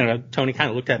 well, Tony kind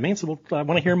of looked at me and said, well, I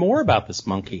want to hear more about this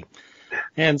monkey.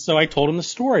 And so I told him the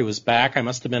story. It was back, I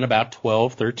must have been about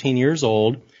 12, 13 years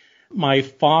old. My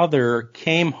father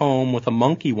came home with a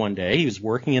monkey one day. He was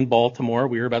working in Baltimore.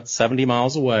 We were about 70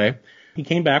 miles away. He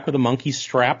came back with a monkey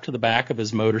strapped to the back of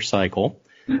his motorcycle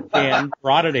and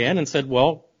brought it in and said,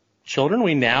 well, children,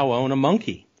 we now own a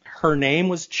monkey. Her name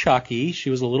was Chucky. She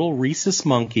was a little rhesus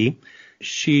monkey.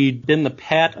 She'd been the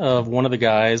pet of one of the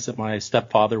guys that my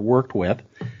stepfather worked with.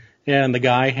 And the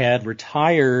guy had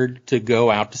retired to go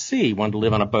out to sea. He wanted to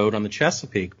live on a boat on the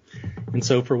Chesapeake. And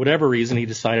so for whatever reason, he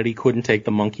decided he couldn't take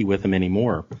the monkey with him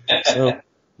anymore. So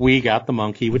we got the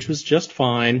monkey, which was just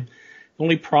fine. The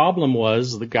only problem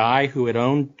was the guy who had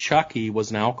owned Chucky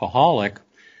was an alcoholic.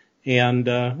 And,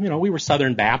 we were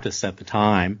Southern Baptists at the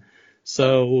time.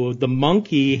 So the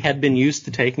monkey had been used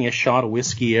to taking a shot of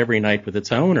whiskey every night with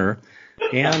its owner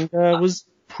and was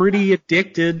pretty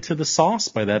addicted to the sauce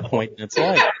by that point in its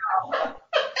life.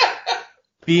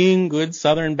 being good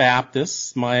Southern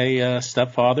Baptists, my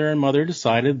stepfather and mother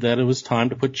decided that it was time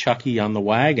to put Chucky on the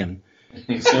wagon.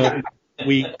 So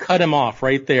we cut him off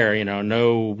right there,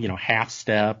 no, half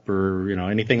step or,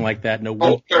 anything like that. No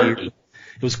Cold turkey.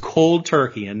 It was cold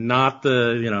turkey and not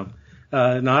the,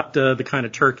 not the kind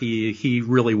of turkey he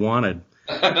really wanted.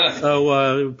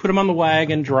 So put him on the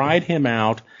wagon, dried him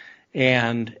out,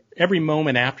 and every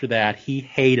moment after that, he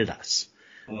hated us.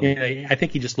 I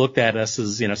think he just looked at us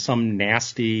as, some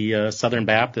nasty Southern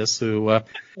Baptist who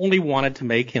only wanted to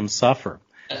make him suffer.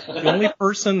 The only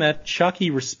person that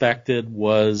Chucky respected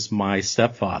was my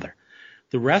stepfather.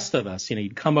 The rest of us,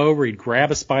 he'd come over, he'd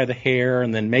grab us by the hair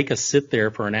and then make us sit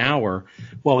there for an hour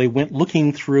while he went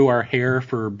looking through our hair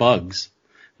for bugs.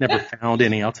 Never found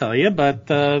any, I'll tell you, but,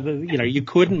 you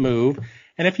couldn't move.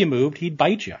 And if you moved, he'd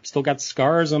bite you. I've still got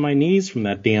scars on my knees from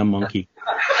that damn monkey.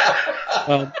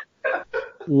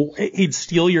 He'd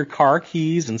steal your car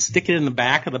keys and stick it in the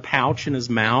back of the pouch in his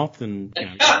mouth. And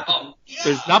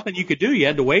there's nothing you could do. You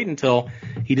had to wait until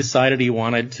he decided he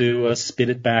wanted to spit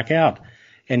it back out.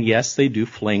 And yes, they do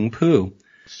fling poo.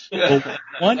 Well,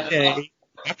 one day,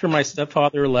 after my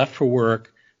stepfather left for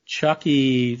work,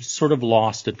 Chucky sort of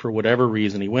lost it for whatever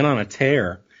reason. He went on a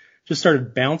tear, just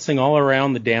started bouncing all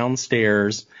around the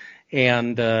downstairs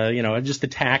and, just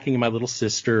attacking my little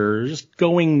sister, just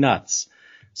going nuts.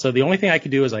 So the only thing I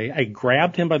could do is I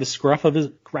grabbed him by the scruff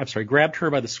of grabbed her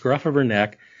by the scruff of her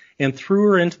neck and threw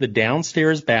her into the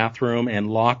downstairs bathroom and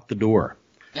locked the door.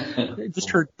 Just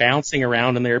heard bouncing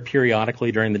around in there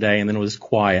periodically during the day, and then it was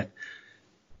quiet.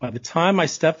 By the time my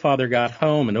stepfather got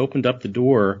home and opened up the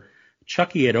door,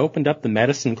 Chucky had opened up the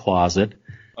medicine closet,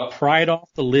 pried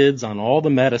off the lids on all the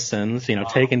medicines,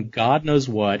 taken God knows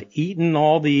what, eaten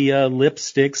all the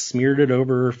lipstick, smeared it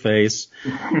over her face.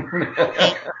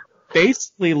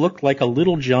 Basically looked like a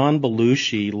little John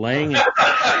Belushi laying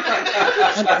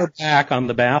on her back on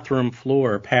the bathroom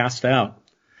floor, passed out.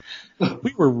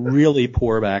 We were really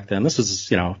poor back then. This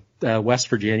was, West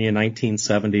Virginia,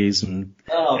 1970s, and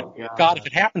God, if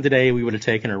it happened today, we would have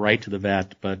taken her right to the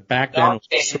vet. But back then,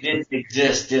 it didn't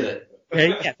exist, did it?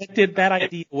 Yeah, that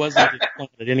idea wasn't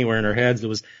implanted anywhere in our heads. It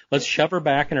was, let's shove her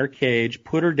back in her cage,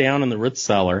 put her down in the root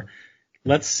cellar,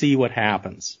 let's see what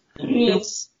happens. It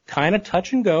was kind of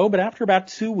touch and go, but after about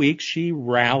 2 weeks, she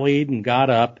rallied and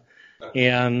got up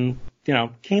and,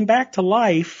 came back to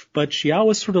life, but she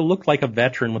always sort of looked like a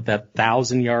veteran with that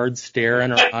 1,000-yard stare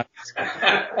in her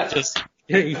eyes. Just,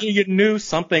 you knew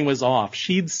something was off.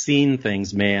 She'd seen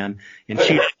things, man, and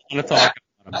she didn't want to talk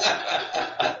about them.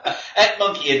 That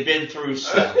monkey had been through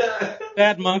stuff.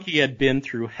 That monkey had been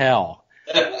through hell.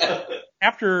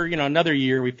 After, another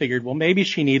year, we figured, well, maybe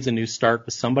she needs a new start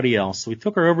with somebody else. So we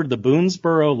took her over to the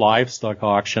Boonesboro livestock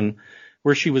auction,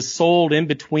 where she was sold in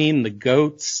between the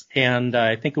goats and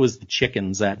I think it was the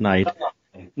chickens that night.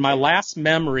 My last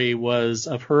memory was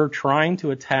of her trying to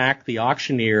attack the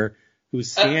auctioneer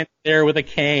who's standing there with a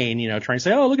cane, trying to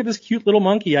say, oh, look at this cute little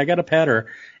monkey, I got to pet her,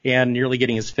 and nearly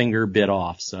getting his finger bit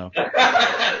off. So,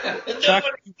 Chuck,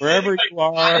 wherever you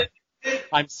are,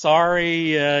 I'm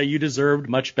sorry, you deserved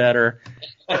much better.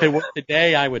 If it were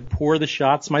today, I would pour the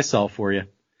shots myself for you,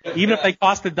 even if they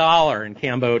cost $1 in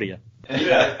Cambodia.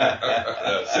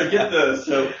 So get this.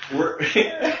 So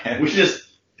we just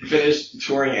finished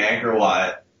touring Angkor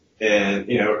Wat, and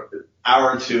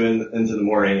hour or two into the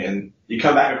morning, and you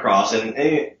come back across, and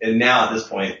now at this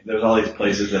point, there's all these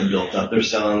places that have built up. They're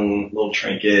selling little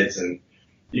trinkets, and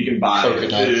you can buy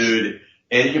food,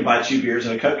 and you can buy 2 beers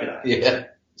and a coconut. Yeah.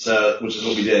 So, which is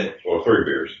what we did. Well, 3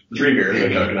 beers. 3 beers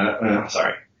and a coconut. Oh,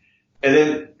 sorry. And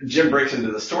then Jim breaks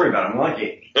into the story about it. I'm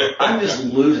like, I'm just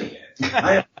losing it.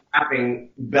 I am laughing,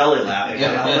 belly laughing.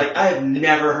 And I was like, I have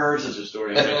never heard such a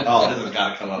story. I was like, oh, this has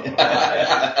got to come up.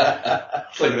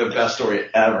 It's like the best story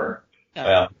ever.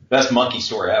 Well, best monkey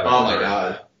story ever. Oh my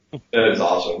God. That is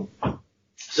awesome.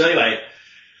 So anyway,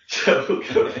 so we'll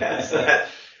go past that.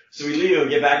 So we leave and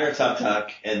get back in our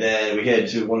tuk-tuk, and then we head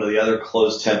to one of the other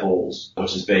closed temples,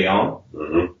 which is Bayonne.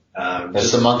 Mm-hmm.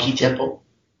 That's the monkey temple?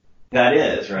 That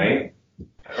is, right?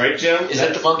 Right, Jim? Is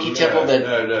that the monkey temple that...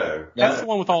 No. That's the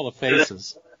one with all the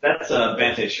faces. That's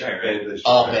Bante Shrek, right?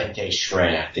 Oh, Bante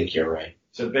Shrek. I think you're right.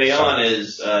 So Bayonne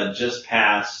is just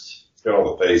past... It's got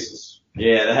all the faces.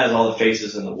 Yeah, that has all the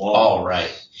faces in the wall. Oh,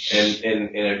 right.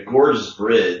 And a gorgeous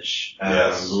bridge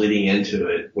leading into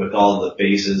it with all the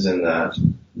faces and the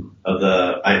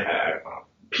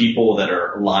people that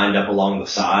are lined up along the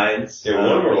sides. Yeah,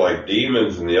 one were like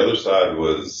demons, and the other side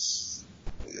was,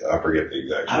 I forget the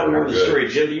exact story. I don't remember the story.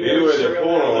 Jim, do you remember the story? Anyway, they're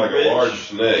pulling on like a large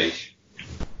snake.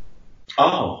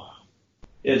 Oh.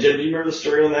 Yeah, Jim, do you remember the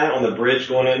story on that, on the bridge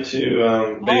going into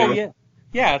Bayonne? Oh, yeah.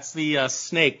 Yeah, it's the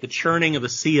snake, the churning of the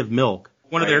sea of milk.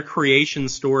 One of their creation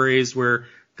stories where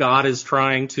God is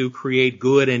trying to create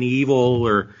good and evil,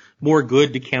 or more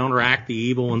good to counteract the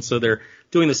evil, and so they're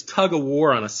doing this tug of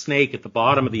war on a snake at the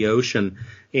bottom of the ocean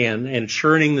and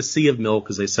churning the sea of milk,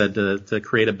 as they said, to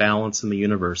create a balance in the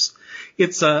universe.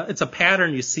 It's a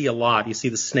pattern you see a lot. You see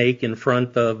the snake in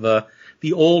front of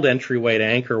the old entryway to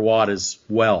Angkor Wat as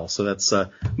well. So that's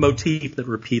a motif that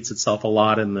repeats itself a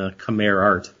lot in the Khmer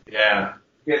art. Yeah.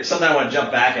 Something I want to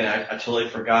jump back and I totally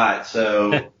forgot.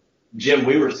 So, Jim,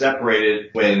 we were separated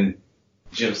when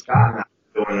Jim Scott and I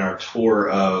were doing our tour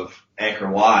of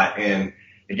Angkor Wat, and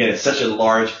again, it's such a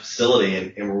large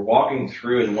facility, and we're walking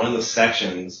through, in one of the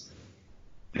sections,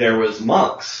 there was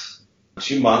monks,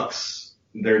 2 monks.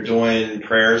 They're doing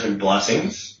prayers and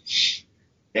blessings,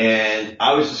 and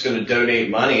I was just going to donate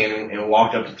money and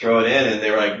walked up to throw it in, and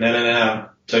they were like, no.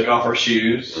 Took off our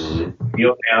shoes,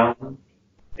 kneeled down,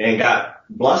 and got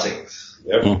blessings.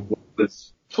 Yep. It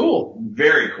was Cool.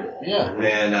 very cool. Yeah.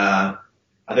 And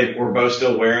I think we're both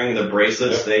still wearing the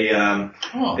bracelets. Yep.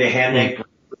 They hand make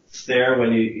bracelets there.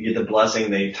 When you get the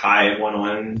blessing, they tie one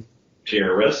on to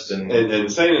your wrist. And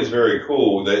saying is very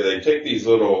cool. They take these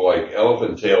little like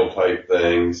elephant tail type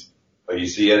things. Like you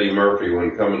see Eddie Murphy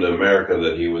when coming to America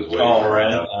that he was waiting for.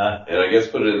 Right. And I guess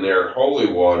put it in their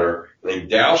holy water and they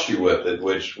douse you with it,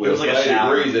 which with like a 90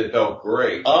 shower. degrees it felt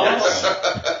great. Oh.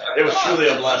 It was truly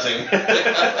a blessing.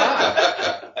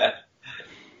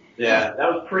 Yeah,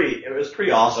 it was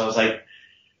pretty awesome. I was like,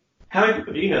 how many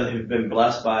people do you know who've been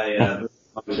blessed by in the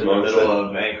middle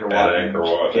of Angkor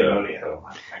Wat, Cambodia?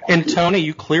 And Tony,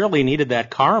 you clearly needed that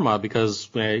karma, because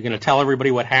you're going to tell everybody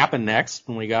what happened next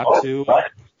when we got to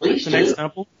Please the do. next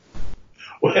temple.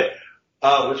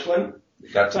 Which one?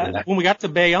 When we got to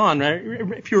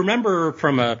Bayon, if you remember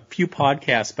from a few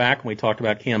podcasts back when we talked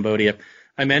about Cambodia,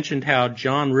 I mentioned how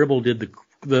John Ribble did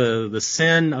the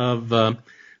sin of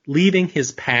leaving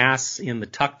his pass in the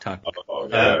tuk-tuk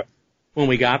when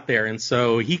we got there, and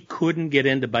so he couldn't get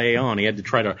into Bayon. He had to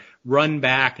try to run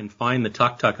back and find the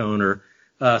tuk-tuk owner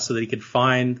so that he could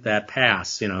find that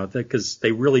pass, because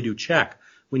they really do check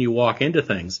when you walk into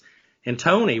things. And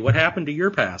Tony, what happened to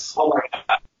your pass? Oh my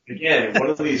God. Again, one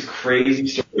of these crazy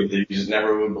stories that you just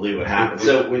never would believe would happen.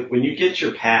 So when you get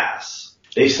your pass,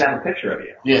 they snap a picture of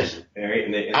you. Yes.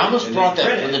 Right? I almost brought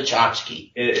that for the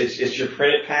tchotchke. It's your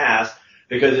printed pass,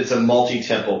 because it's a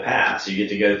multi-temple pass. You get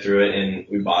to go through it, and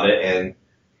we bought it. And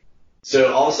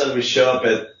so all of a sudden we show up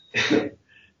to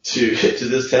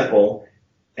this temple,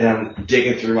 and I'm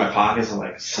digging through my pockets. I'm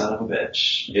like, son of a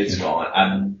bitch, it's gone.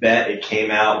 I bet it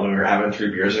came out when we were having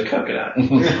 3 beers and coconut.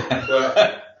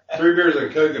 Well, 3 beers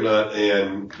and coconut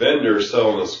and vendors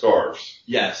selling the scarves.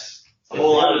 Yes. A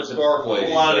whole lot of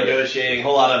negotiating, a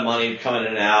whole lot of money coming in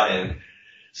and out. And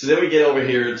so then we get over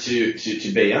here to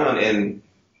Bayon,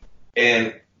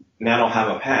 and now I don't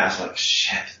have a pass. I'm like,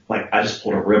 shit. Like, I just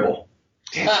pulled a ribble.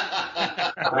 Damn.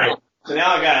 Right. So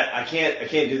now I can't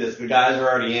do this. The guys are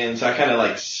already in, so I kind of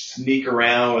like sneak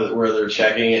around where they're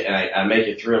checking it, and I make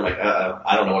it through. I'm like,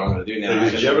 I don't know what I'm going to do now.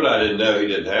 Because Jim and I didn't know he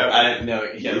didn't have it. I didn't know.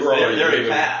 Yeah, You were already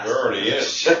passed. They're already in.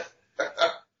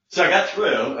 So I got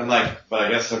through. I'm like, but I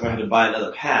guess I'm going to have to buy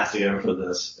another pass to go for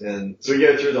this. And so we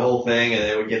go through the whole thing, and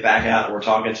then we get back out, and we're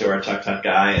talking to our tuk-tuk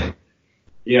guy, and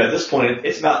at this point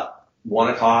it's about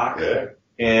 1:00,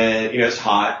 and it's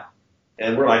hot.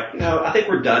 And we're like, I think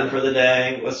we're done for the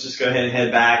day. Let's just go ahead and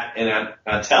head back. And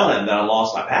I tell him that I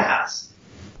lost my pass.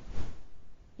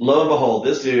 Lo and behold,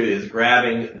 this dude is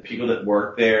grabbing the people that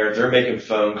work there. They're making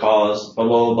phone calls, blah,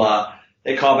 blah, blah.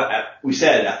 They call back. We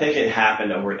said, I think it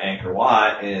happened over at Angkor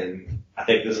Wat, and I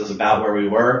think this is about where we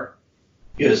were.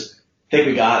 He goes, I think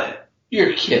we got it.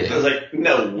 You're kidding. I was like,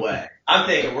 no way. I'm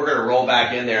thinking we're going to roll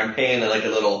back in there. I'm paying like a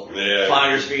little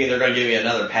finder's fee, and they're going to give me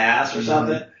another pass or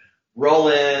something. Roll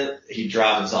in, he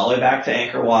drives us all the way back to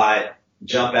Angkor Wat,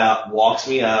 jump out, walks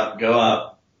me up, go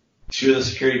up, 2 of the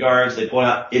security guards, they point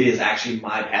out, it is actually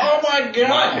my pass. Oh my God.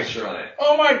 My picture on it.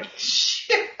 Oh my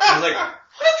shit. I was like,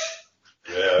 what?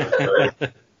 Yeah, that's great.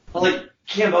 I was like,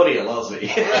 Cambodia loves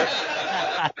me.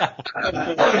 I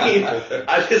mean,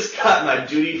 I just got my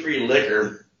duty-free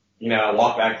liquor, I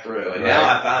walked back through, and now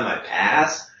I found my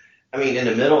pass. I mean, in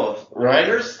the middle of,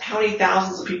 there's how many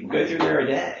thousands of people go through there a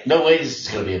day? No way this is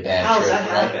going to be a bad How trip. does that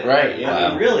happen? Right, yeah. I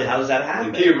mean, really, how does that happen?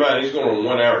 And keep in mind, he's going on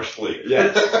 1 hour sleep.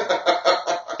 Yeah.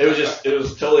 It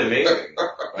was totally amazing.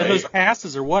 Right? And those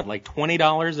passes are what, like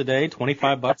 $20 a day,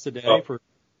 $25 a day for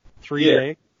 3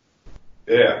 days?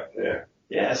 Yeah.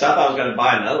 Yeah, so I thought I was going to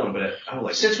buy another one, but I was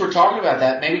like, Since we're talking about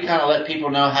that, maybe kind of let people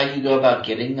know how you go about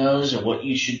getting those and what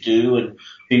you should do and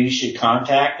who you should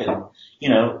contact. And, you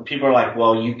know, people are like,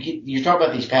 well, you're talking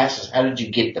about these passes. How did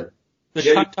you get them? The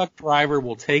tuk-tuk driver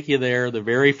will take you there the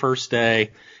very first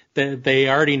day. They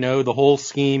already know the whole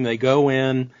scheme. They go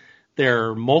in. There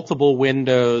are multiple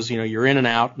windows. You know, you're in and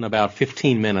out in about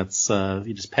 15 minutes.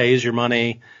 You just pay as your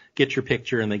money, get your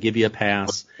picture, and they give you a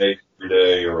pass. Every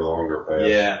day or a longer pass.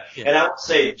 yeah. And I would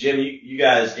say, Jim, you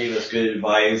guys gave us good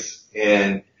advice.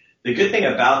 And the good thing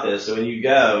about this, so when you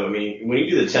go, I mean, when you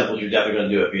do the temples, you're definitely going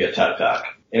to do it via tuk-tuk.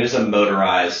 And it's a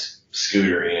motorized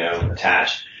scooter, you know,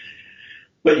 attached.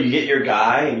 But you get your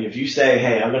guy, and if you say,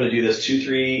 hey, I'm going to do this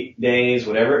 2-3 days,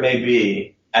 whatever it may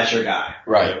be, that's your guy.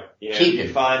 Right. You know, Keep you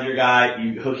him. find your guy,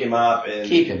 you hook him up, and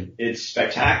Keep him. it's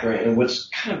spectacular. And what's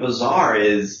kind of bizarre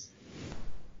is,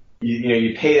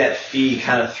 you pay that fee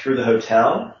kind of through the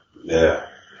hotel Yeah.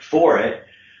 for it,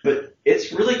 but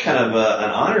it's really kind of an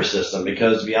honor system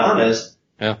because, to be honest,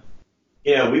 Yeah.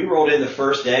 you know, we rolled in the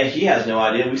first day. He has no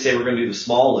idea. We say we're going to do the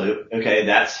small loop. Okay,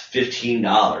 that's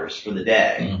 $15 for the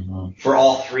day. Mm-hmm. For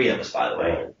all three of us, by the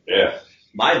way. Yeah.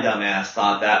 My dumb ass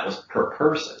thought that was per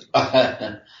person.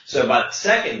 So by the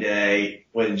second day,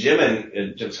 when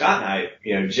Jim Scott and I,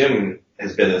 you know, Jim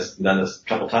has done this a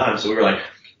couple times, so we were like,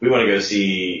 we want to go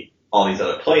see all these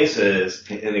other places.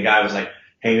 And the guy was like,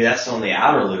 hey, that's on the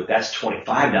outer loop. That's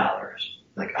 $25.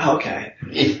 Like, oh, okay.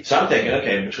 So I'm thinking,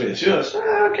 okay, between the two of us,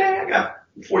 okay, I got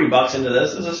 $40 into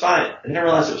this. This is fine. I didn't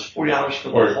realize it was $40 for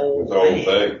the whole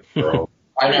thing. Bro.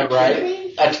 I know,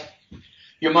 right?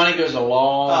 Your money goes a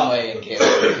long way in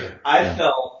Cambodia. I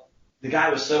felt the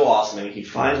guy was so awesome. I mean, he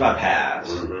finds my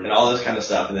pass and all this kind of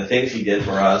stuff, and the things he did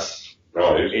for us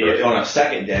on a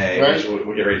second day, which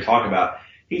we'll get ready to talk about.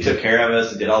 He took care of us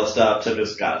and did all the stuff,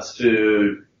 got us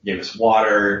food, gave us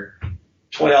water.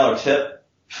 $20 tip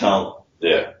felt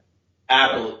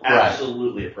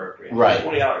absolutely appropriate. Right.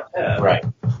 $20 tip. Right.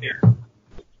 Here.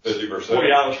 50%.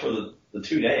 $40 for the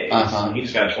 2 days. Uh-huh. He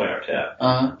just got a $20 tip.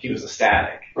 Uh-huh. He was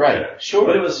ecstatic. Right. Sure.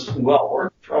 But it was well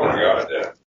worth it. Oh my God,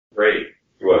 yeah. Great.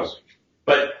 It was.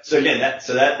 But so again, that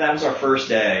was our first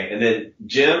day, and then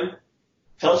Jim,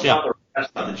 tell us about the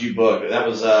restaurant that you booked. That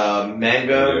was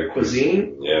Mango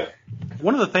Cuisine. Yeah.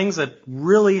 One of the things that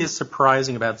really is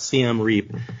surprising about Siem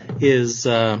Reap is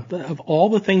of all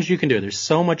the things you can do, there's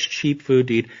so much cheap food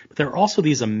to eat, but there are also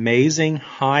these amazing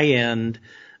high-end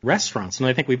restaurants, and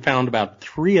I think we found about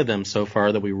 3 of them so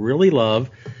far that we really love.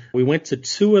 We went to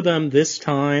 2 of them this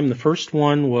time. The first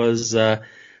one was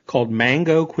called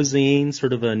Mango Cuisine,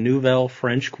 sort of a Nouvelle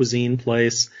French cuisine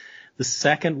place. The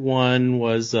second one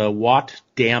was Wat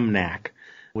Dam Nak,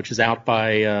 which is out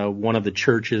by one of the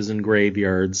churches and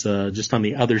graveyards, just on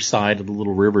the other side of the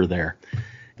little river there.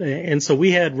 And so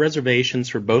we had reservations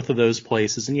for both of those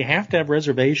places, and you have to have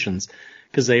reservations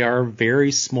because they are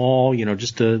very small,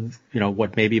 just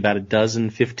maybe about a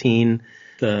dozen, 15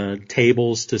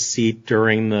 tables to seat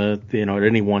during at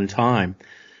any one time.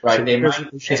 Right. So They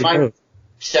might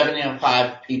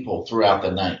 75 people throughout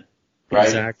the night. Right.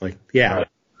 Exactly. Yeah. Right.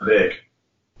 Big.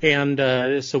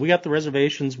 And so we got the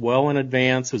reservations well in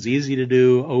advance. It was easy to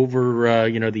do over,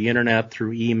 the internet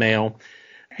through email.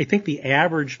 I think the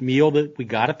average meal that we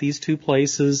got at these 2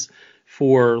 places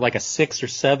for like a 6 or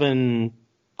 7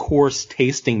 course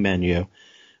tasting menu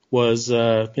was,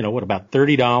 about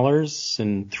 $30,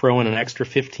 and throw in an extra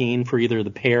 $15 for either the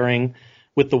pairing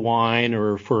with the wine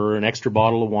or for an extra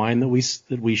bottle of wine that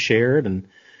we shared. And,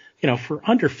 for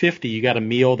under $50, you got a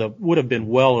meal that would have been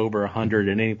well over $100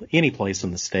 in any place in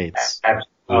the States.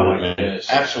 Oh my goodness.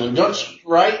 Absolutely.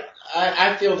 Right?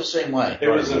 I feel the same way. It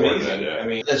was amazing. I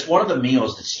mean, that's one of the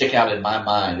meals that stick out in my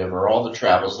mind over all the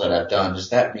travels that I've done. Is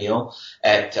that meal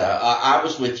at? I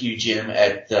was with you, Jim,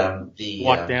 at the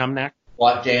Wat Dam Nak.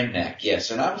 Wat Dam Nak, yes.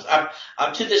 And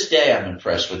I'm to this day I'm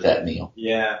impressed with that meal.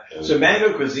 Yeah. So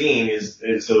Mango Cuisine is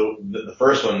so the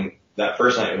first one, that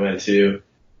first night we went to,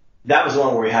 that was the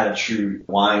one where we had a true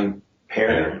wine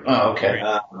pairing. Oh, okay.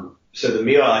 So the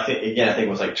meal, I think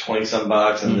was like $20-some,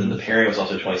 and then the pairing was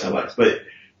also $20-some. But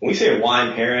when we say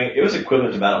wine pairing, it was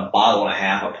equivalent to about a bottle and a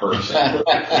half a person.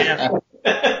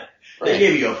 They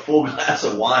gave you a full glass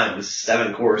of wine with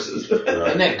 7 courses.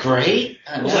 Isn't that great?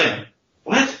 I was like,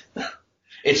 what?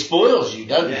 It spoils you,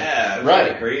 doesn't it? Yeah, it was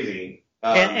right. Really crazy.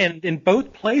 And in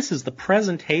both places, the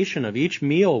presentation of each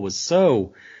meal was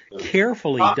so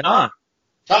carefully done.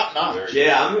 Top notch.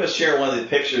 Yeah, I'm going to share one of the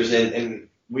pictures, and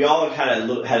we all kind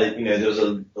of had there was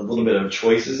a little bit of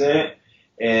choices in it,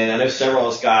 and I know several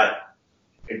of us got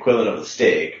equivalent of the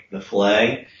steak, the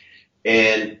filet,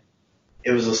 and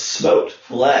it was a smoked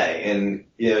filet. And,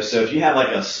 so if you have like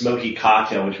a smoky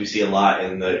cocktail, which we see a lot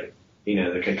in the,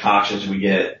 the concoctions we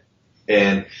get,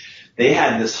 and they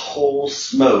had this whole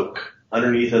smoke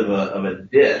underneath of a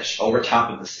dish over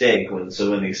top of the steak.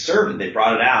 So when they served it, they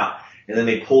brought it out and then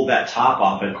they pulled that top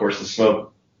off, and of course the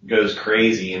smoke goes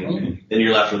crazy, and then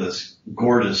you're left with this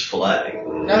gorgeous filet.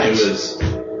 Nice.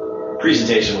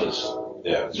 Presentation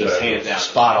was just hands down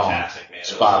spot on. Fantastic, man.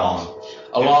 Spot on.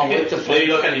 Along with the flavor.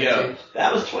 You look at it and go,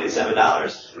 that was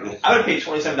 $27. I would pay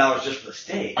 $27 just for the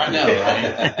steak. I know,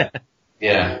 right?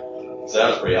 Yeah. So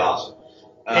that was pretty awesome.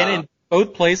 And in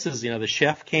both places, the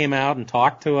chef came out and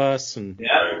talked to us, and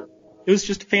it was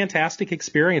just fantastic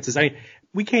experiences.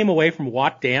 We came away from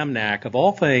Wat Dam Nak, of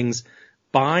all things,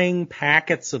 buying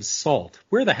packets of salt.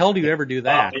 Where the hell do you ever do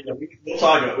that? We'll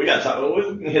talk about. We got to talk. We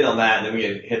can hit on that, and then we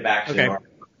can hit back to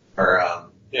our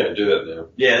do that now.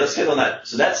 Yeah, let's hit on that.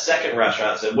 So that second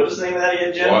restaurant. So what is the name of that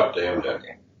again, Jim? Wat Dam Nak.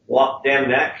 Wat Dam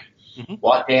Nak. Mm-hmm.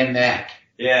 Wat Dam Nak.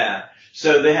 Yeah.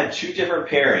 So they had 2 different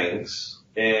pairings,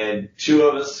 and 2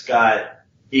 of us got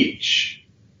each.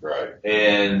 Right.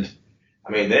 And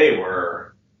they were,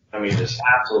 just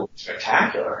absolutely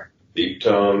spectacular. Deep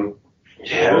tongue.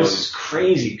 Yeah, it was just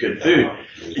crazy good food.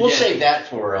 We'll save that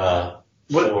for I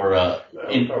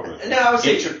would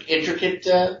say intricate.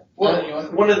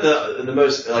 One of the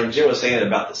most, like Jim was saying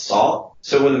about the salt.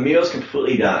 So when the meal is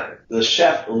completely done, the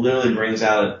chef literally brings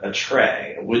out a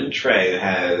tray, a wooden tray that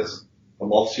has a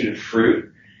multitude of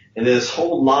fruit, and this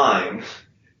whole lime.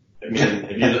 If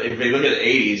you look at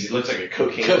the 80s, it looks like a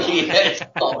cocaine.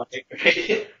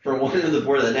 From one end of the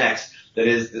board to the next, that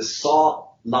is the salt,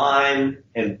 lime,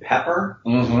 and pepper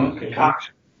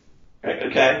concoction. Right,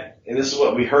 okay? And this is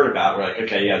what we heard about. We're like,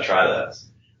 okay, you gotta try this.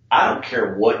 I don't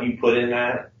care what you put in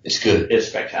that. It's good. It's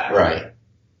spectacular. Right.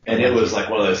 And it was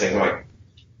like one of those things like,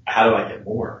 how do I get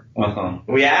more? And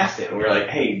we asked him, and we were like,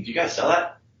 hey, do you guys sell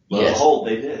that? Lo and behold,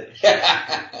 they did.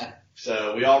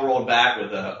 So we all rolled back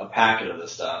with a packet of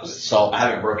this stuff. Salt. I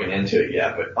haven't broken into it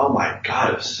yet, but oh my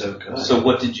God, it was so good. So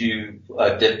what did you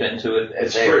dip into it?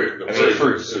 It's fruit.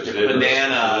 Fruits.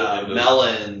 Banana,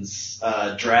 melons,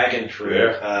 dragon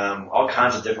fruit, all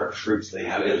kinds of different fruits they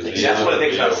have. That's one of the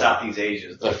things about Southeast Asia.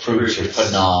 Is the fruits are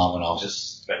phenomenal.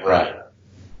 Just right.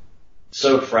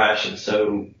 So fresh and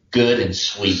so good and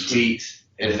sweet.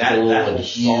 And that whole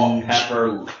salt,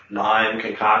 pepper, lime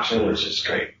concoction was just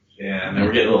great. Yeah,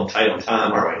 we're getting a little tight on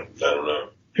time, aren't we? I don't know.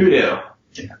 Who knew?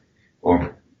 Yeah.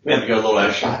 We have to go a little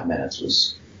extra. 5 minutes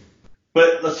was.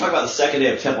 But let's talk about the second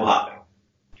day of temple hopping.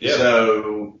 Yeah.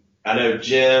 So I know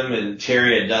Jim and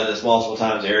Terry had done this multiple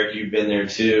times. Eric, you've been there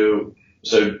too.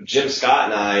 So Jim Scott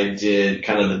and I did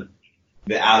kind of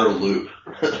the outer loop,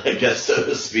 I guess, so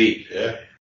to speak. Yeah.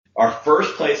 Our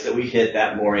first place that we hit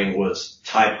that morning was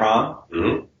Thai Prom.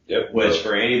 Mm-hmm. Yep. Which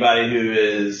for anybody who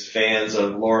is fans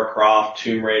of Lara Croft,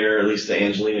 Tomb Raider, at least the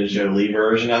Angelina Jolie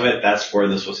version of it, that's where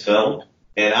this was filmed.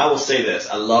 And I will say this,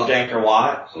 I loved Angkor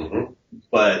Wat,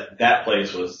 but that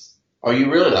place was... Oh, you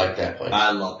really like that place?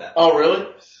 I love that place. Oh, really?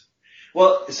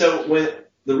 Well, so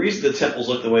the reason the temples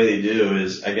look the way they do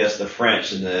is, I guess, the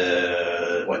French in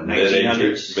the,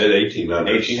 1900s?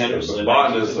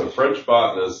 Mid-1800s. The French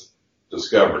botanists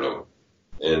discovered them,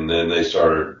 and then they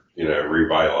started...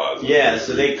 revitalizing. Yeah,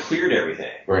 so they cleared everything.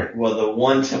 Right. Well, the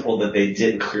one temple that they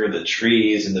didn't clear the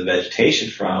trees and the vegetation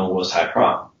from was Thai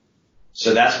Prom.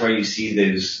 So that's where you see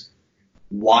those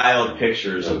wild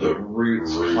pictures of the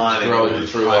roots climbing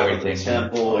through everything. The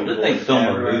temple. Didn't they film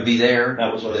a movie there?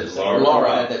 That was what it was.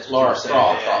 That's Lara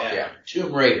Croft. Yeah.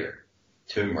 Tomb Raider.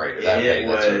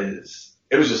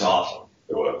 It was just awesome.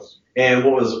 It was. And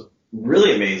what was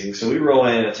really amazing. So we roll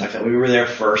in at Tucson. We were there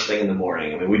first thing in the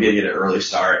morning. We did get an early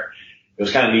start. It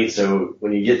was kind of neat. So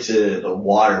when you get to the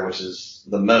water, which is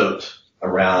the moat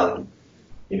around,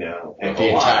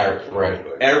 Angkor Wat,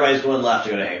 everybody's going left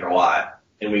to go to Angkor Wat,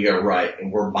 and we go right, and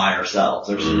we're by ourselves.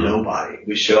 There's nobody.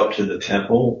 We show up to the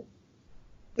temple.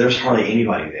 There's hardly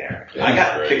anybody there. Yeah, I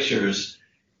got pictures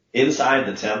inside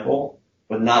the temple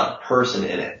with not a person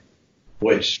in it,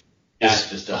 which is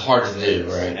just hard to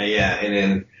do, right? Yeah, and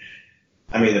then.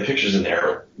 The pictures in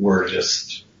there were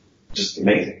just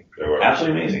amazing.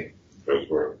 Absolutely amazing.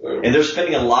 And they're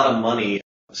spending a lot of money.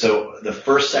 So the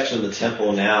first section of the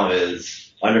temple now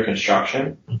is under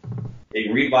construction. They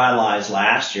revitalized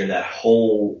last year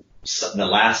the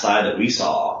last side that we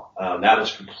saw, that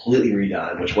was completely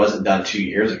redone, which wasn't done 2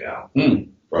 years ago.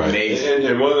 Right. Amazing.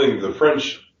 And one thing, the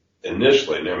French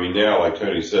initially, now, like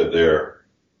Tony said, they're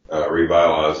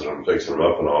revitalizing them, fixing them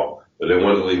up and all. But they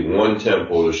wanted to leave one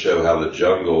temple to show how the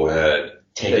jungle had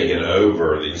taken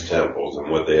over these temples and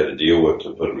what they had to deal with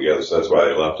to put them together. So that's why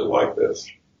they left it like this.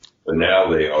 but now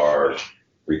they are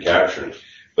recaptured.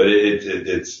 But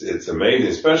it's amazing,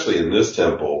 especially in this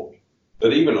temple,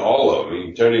 but even all of them. I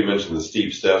mean, Tony mentioned the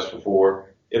steep steps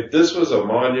before. If this was a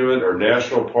monument or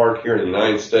national park here in the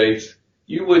United States,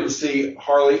 you wouldn't see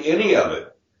hardly any of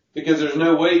it because there's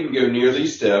no way you can go near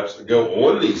these steps or go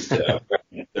on these steps.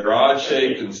 They're odd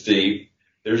shaped and steep.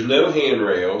 There's no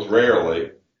handrails,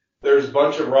 rarely. There's a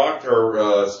bunch of rock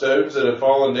or stones that have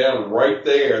fallen down right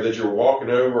there that you're walking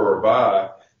over or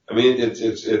by. I mean,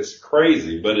 it's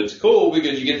crazy, but it's cool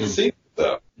because you get to see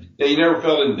stuff. Now, you never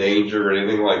felt in danger or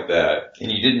anything like that.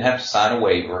 And you didn't have to sign a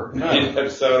waiver. No. You didn't have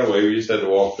to sign a waiver. You just had to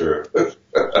walk through.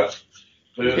 Yeah,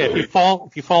 if you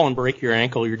fall and break your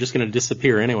ankle, you're just going to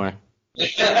disappear anyway. Well,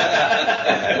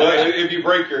 if you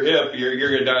break your hip, you're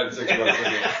going to die in 6 months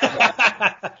anyway.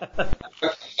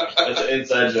 That's an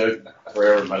inside joke for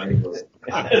everybody.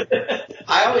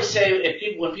 I always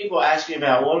say, when people ask me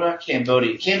what about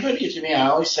Cambodia? Cambodia to me, I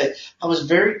always say, I was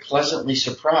very pleasantly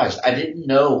surprised. I didn't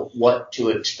know what to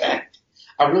expect.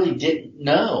 I really didn't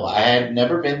know. I had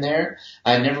never been there.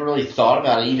 I had never really thought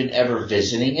about even ever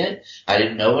visiting it. I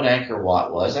didn't know what Angkor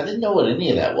Wat was. I didn't know what any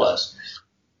of that was.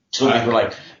 So people were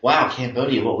like, wow,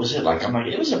 Cambodia, what was it like? I'm like,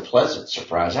 it was a pleasant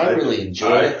surprise. I really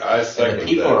enjoyed it. I second and the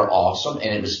people that. are awesome, and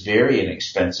it was very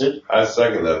inexpensive. I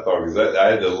second that thought because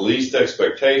I had the least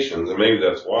expectations, and maybe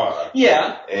that's why.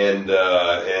 Yeah. And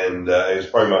it was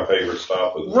probably my favorite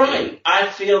stop of the Right. trip. I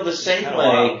feel the same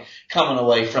way coming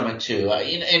away from it too.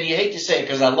 And you hate to say it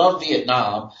because I love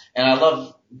Vietnam and I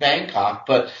love Bangkok,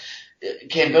 but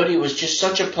Cambodia was just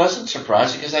such a pleasant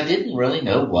surprise because I didn't really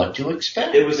know what to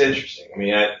expect. It was interesting. I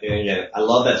mean, I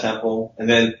love that temple. And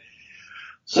then,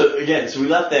 so we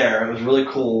left there. It was really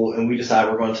cool, and we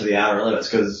decided we're going to the outer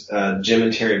limits because Jim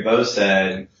and Terry both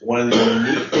said one of the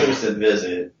unique things to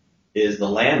visit is the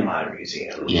Landmine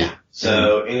Museum. Yeah.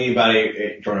 So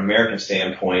anybody from an American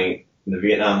standpoint, in the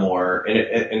Vietnam War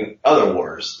and other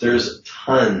wars, there's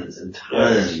tons and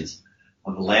tons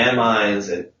of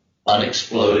landmines and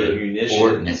unexploded munitions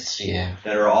ordnance,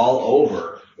 that are all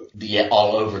over.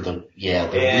 All over the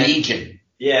region.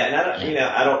 Yeah, and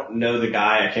I don't know the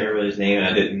guy. I can't remember his name, and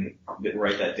I didn't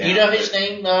write that down. You know his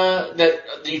name? That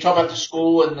you talk about the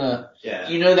school and the. Yeah.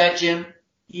 You know that, Jim?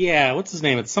 Yeah, what's his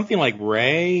name? It's something like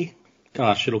Ray.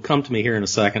 Gosh, it'll come to me here in a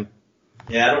second.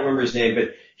 Yeah, I don't remember his name,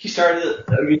 but he started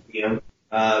a museum,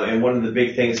 and one of the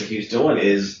big things that he's doing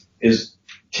is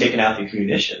taking out these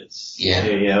munitions. Yeah.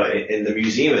 And the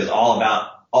museum is all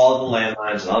about all the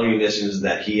landmines and all the munitions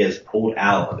that he has pulled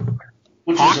out.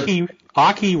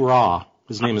 Aki Ra.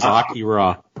 His name is Aki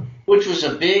Ra. Which was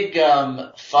a big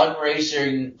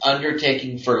fundraising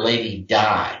undertaking for Lady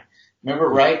Di. Remember,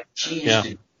 right? She used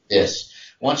to do this.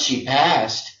 Once she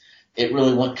passed, it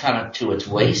really went kind of to its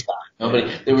wayside.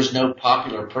 There was no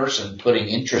popular person putting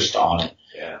interest on it.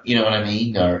 Yeah. You know what I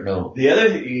mean? Or no. The other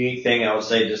unique thing I would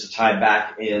say, just to tie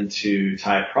back into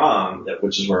Thai prom,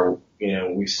 which is where,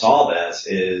 we saw this,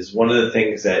 is one of the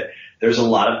things that there's a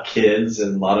lot of kids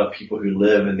and a lot of people who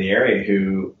live in the area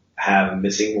who have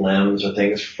missing limbs or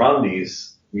things from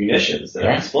these munitions that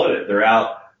have exploded. They're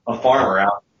out, a farmer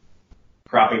out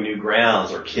cropping new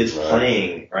grounds or kids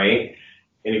playing, right?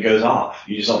 And it goes off.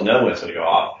 You just don't know when it's going to go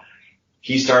off.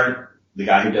 The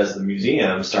guy who does the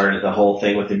museum started the whole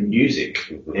thing with the music.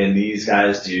 And these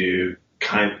guys do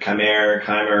Khmer,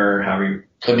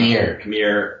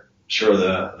 sure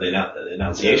the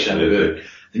enunciation of it,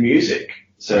 the music.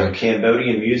 So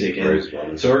Cambodian music.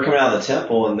 And so we're coming out of the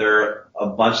temple, and there are a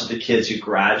bunch of the kids who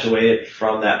graduated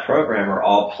from that program are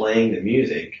all playing the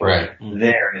music there. And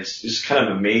it's just kind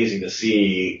of amazing to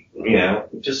see,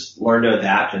 just learn to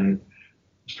adapt, and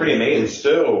it's pretty amazing. It's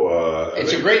still,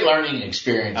 it's a great learning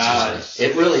experience.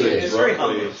 It really is. It's very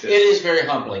humbling. It is very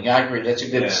humbling. I agree. That's a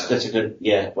good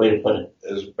way to put it.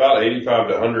 There's about 85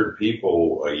 to 100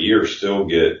 people a year still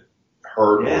get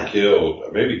hurt or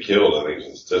killed, maybe killed. I think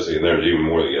it's a statistic, and there's even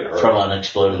more that get hurt from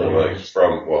unexploded areas.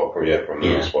 From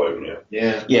the explosion.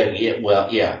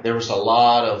 There was a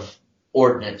lot of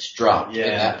ordnance dropped in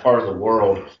that part of the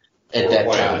world at that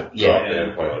time.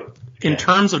 In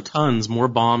terms of tons, more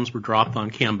bombs were dropped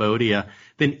on Cambodia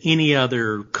than any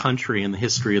other country in the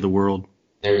history of the world.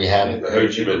 There you have it. The Ho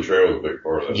Chi Minh Trail was a big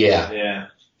part of that.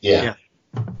 Yeah.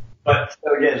 But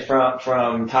so again,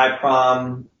 from Thai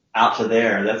prom out to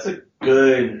there, that's a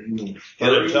good 30 minutes.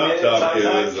 The is probably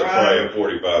a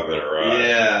 45-minute ride.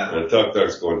 Yeah. And a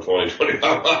tuk-tuk's going 20,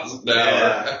 25 miles an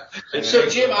hour. Yeah. So,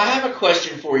 Jim, I have a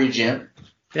question for you, Jim.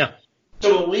 Yeah.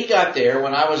 So when we got there,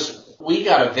 we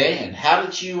got a van.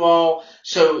 How'd you go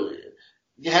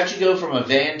from a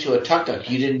van to a tuk-tuk?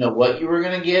 You didn't know what you were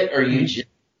going to get, or you just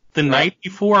The night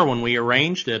before, when we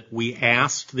arranged it, we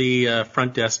asked the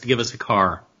front desk to give us a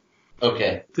car.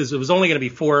 Okay. Because it was only going to be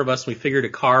 4 of us. We figured a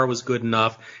car was good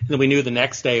enough. And then we knew the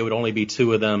next day it would only be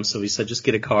 2 of them. So we said, just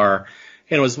get a car.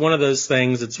 And it was one of those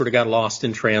things that sort of got lost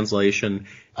in translation,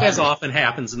 as often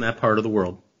happens in that part of the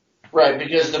world. Right,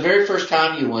 because the very first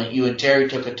time you went, you and Terry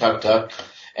took a tuk-tuk.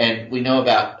 And we know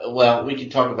about, well, we can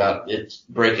talk about it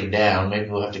breaking down. Maybe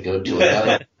we'll have to go to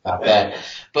another about that.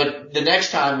 But the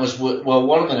next time was,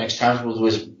 one of the next times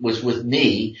was with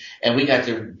me, and we got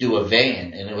to do a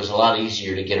van, and it was a lot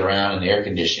easier to get around in the air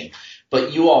conditioning.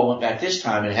 But you all went back this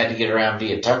time and had to get around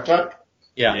via tuk-tuk?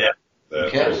 Yeah.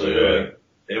 That's Okay. really good.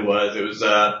 It was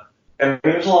a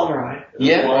long ride.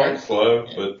 It was Long, slow,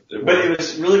 but it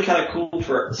was really kind of cool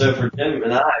for Jim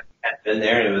and I had been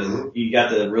there, and it was, you got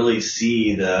to really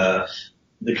see the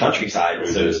countryside,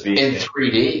 so to speak. In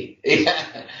 3D.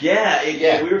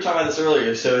 Yeah, we were talking about this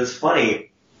earlier, so it's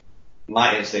funny.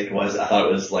 My instinct was, I thought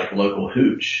it was like local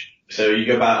hooch. So you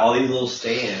go by all these little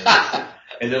stands,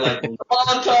 and they're like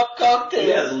Molotov cocktail.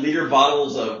 yeah, liter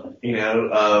bottles of,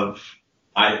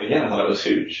 I thought it was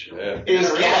hooch. yeah. It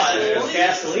was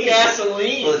gasoline.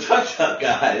 Gasoline. Well, the tuk-tuk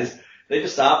guys, they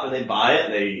just stop and they buy it,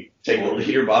 and they take a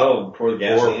liter bottle and pour the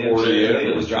gasoline in, and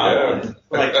they just drop it.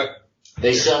 Like,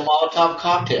 They sell Molotov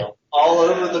cocktail all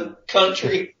over the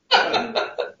country.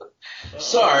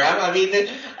 Sorry,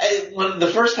 when the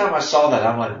first time I saw that,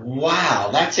 I'm like, wow,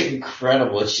 that's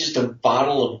incredible. It's just a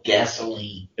bottle of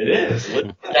gasoline. it is.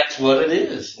 That's what it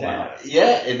is. Wow.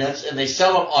 Yeah, and they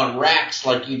sell them on racks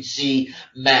like you'd see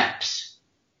maps.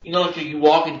 You know, if you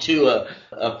walk into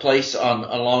a place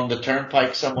along the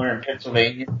turnpike somewhere in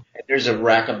Pennsylvania, and there's a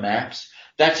rack of maps.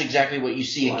 That's exactly what you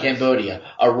see in Cambodia,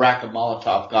 a rack of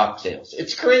Molotov cocktails.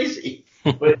 It's crazy.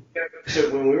 But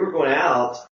so when we were going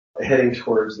out, heading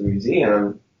towards the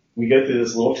museum, we go through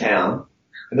this little town,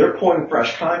 and they're pouring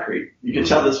fresh concrete. You could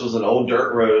tell this was an old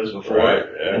dirt road before, Right,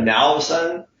 yeah. and now all of a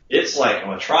sudden, it's like a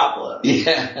metropolis.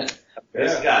 Yeah.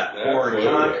 It's got poured absolutely.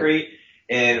 concrete,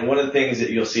 and one of the things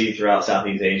that you'll see throughout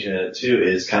Southeast Asia too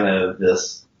is kind of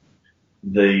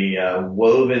the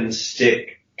woven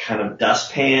stick kind of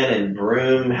dustpan and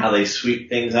broom, how they sweep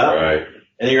things up. Right.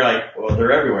 And then you're like, well,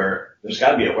 they're everywhere. There's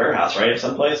got to be a warehouse, right,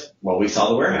 someplace? Well, we saw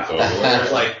the warehouse.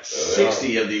 There's like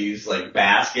 60 of these like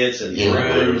baskets and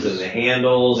brooms and the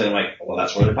handles, and I'm like, well,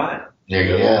 that's where they're buying them. There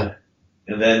you go.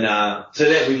 And then, so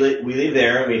then we leave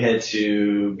there and we head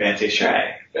to Bante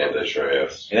Shrey.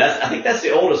 Yes. And I think that's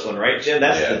the oldest one, right, Jim?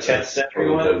 That's the 10th century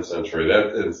From one? the 10th century.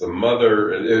 That is the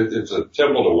mother. It's a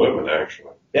temple to women,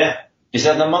 actually. Yeah. Is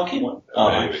that the monkey one?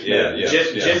 Maybe. Yeah.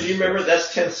 Jim, do you remember?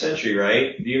 That's 10th century,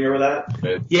 right? Do you remember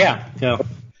that? Yeah.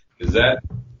 Is that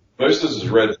most of this is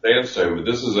red sandstone, but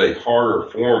this is a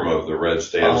harder form of the red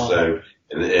sandstone,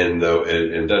 and though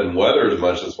it doesn't weather as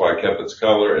much, that's why it kept its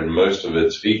color and most of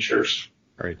its features.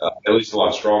 Right. At least a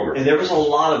lot stronger. And there was a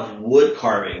lot of wood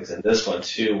carvings in this one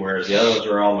too, whereas the other ones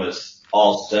were almost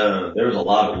all stone. There was a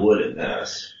lot of wood in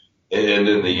this. And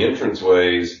in the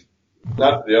entranceways,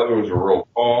 not that the other ones were real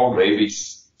tall, maybe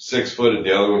 6 foot.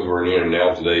 The other ones were,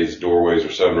 now today's doorways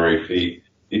are 7 or 8 feet.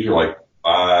 These are like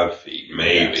 5 feet,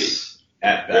 maybe. Yes.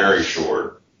 At best. Very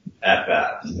short. At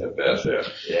best. At best, yeah.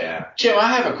 Yeah. Jim,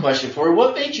 I have a question for you.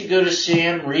 What made you go to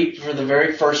Siem Reap for the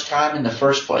very first time in the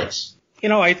first place?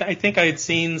 I think I had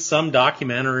seen some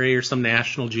documentary or some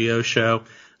National Geo show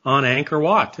on Angkor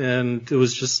Wat, and it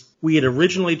was just, we had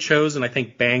originally chosen, I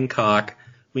think, Bangkok.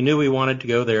 We knew we wanted to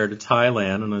go there to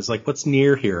Thailand, and I was like, what's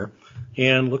near here?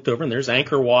 And looked over, and there's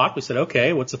Angkor Wat. We said,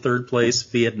 okay, what's the third place?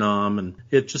 Vietnam. And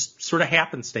it just sort of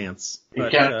happenstance. You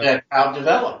got how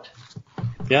developed.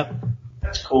 Yeah.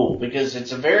 That's cool, because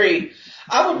it's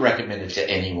I would recommend it to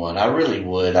anyone. I really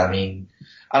would. I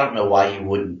don't know why you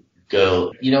wouldn't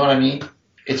go. You know what I mean?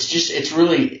 It's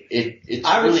really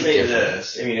I would really say different.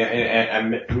 this.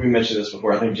 We mentioned this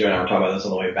before. I think Jim and I were talking about this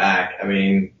on the way back.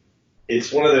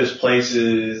 It's one of those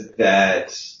places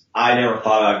that I never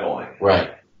thought about going.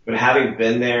 Right. But having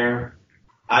been there,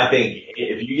 I think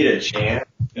if you get a chance,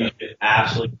 you should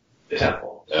absolutely go to the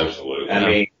temple.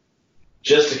 Absolutely.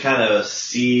 Just to kind of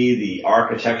see the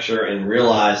architecture and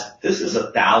realize this is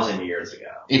 1,000 years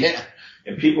ago. Yeah.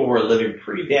 And people were living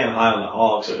pretty damn high on the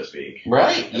hog, so to speak.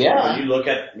 Right. And Yeah. when you look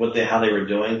at how they were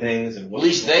doing things, and At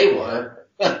least they were.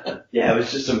 yeah, it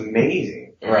was just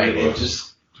amazing. Right. It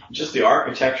just the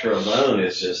architecture alone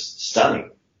is just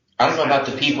stunning. I don't know about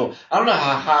the people. I don't know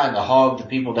how high in the hog the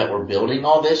people that were building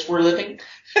all this were living.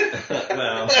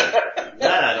 Well,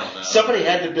 that I don't know. Somebody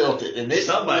had to build it, and this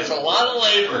was a lot of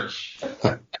labor.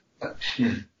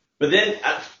 But then,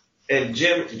 and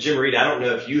Jim Reed, I don't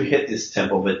know if you hit this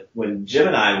temple, but when Jim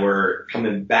and I were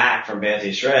coming back from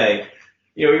Bante Shrey,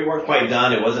 we weren't quite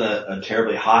done. It wasn't a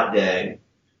terribly hot day.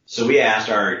 So we asked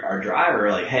our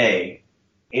driver, like, hey,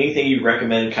 anything you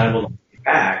recommend kind of on the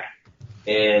back?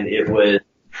 And it was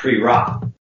pre-rock.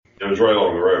 It was right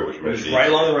along the road, which It makes was it right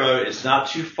easy. along the road. It's not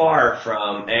too far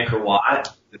from Angkor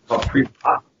Wat. It's called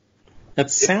pre-rock. That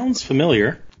sounds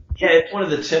familiar. Yeah, it's one of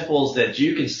the temples that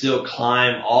you can still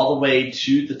climb all the way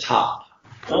to the top.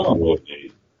 Oh.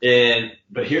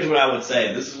 But here's what I would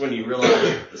say. This is when you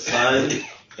realize the sun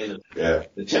and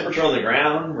the temperature on the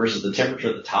ground versus the temperature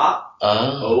at the top.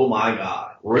 Oh my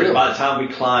God. Really? By the time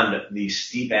we climbed these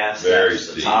steep ass Very steps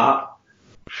to the steep. top,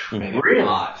 man, it was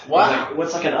hot. Wow.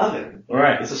 What's like an oven?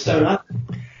 Right. It's a stone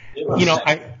oven.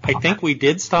 I think we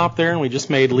did stop there, and we just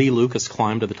made Lee Lucas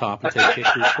climb to the top and take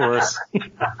pictures for us.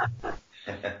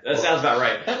 That sounds about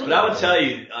right. But I would tell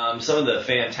you, some of the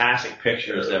fantastic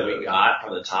pictures that we got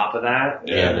from the top of that.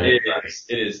 Yeah. It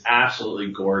is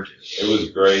absolutely gorgeous. It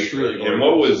was great. Truly gorgeous. And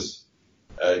what was,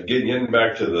 getting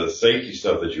back to the safety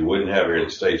stuff that you wouldn't have here in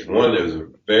the States, one, it was a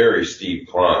very steep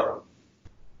climb.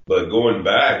 But going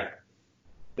back,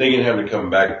 thinking having to come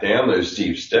back down those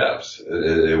steep steps,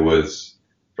 it was,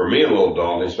 for me, a little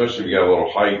daunting, especially if you got a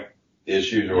little height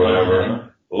issues or whatever. Mm-hmm.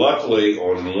 Luckily,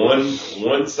 on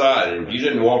one side, and if you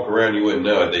didn't walk around, you wouldn't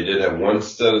know it. They did have one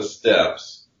set of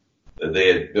steps that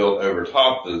they had built over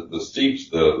top the steeps,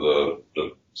 the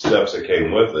steps that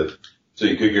came with it, so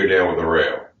you could go down with a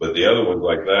rail. But the other ones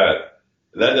like that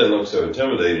doesn't look so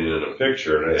intimidating in a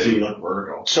picture. So you look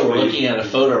vertical. So we're looking at a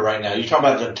photo right now. You're talking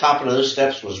about the top of those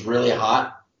steps was really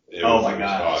hot? Oh my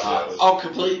God, it's hot. Oh,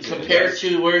 completely compared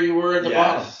to where you were at the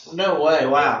Yes. bottom. No way.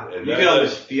 Wow. And You can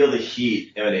almost feel the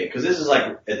heat emanate, because this is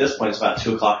like, at this point, it's about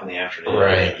 2 o'clock in the afternoon.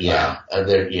 Right. Yeah. And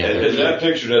that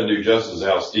picture doesn't do justice to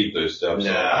how steep those steps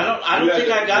No. are. I don't think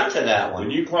I got to that one.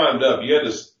 When you climbed up, you had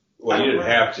to, well, you didn't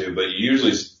have to, but you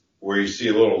usually, where you see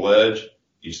a little ledge,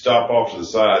 you stop off to the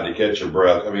side to catch your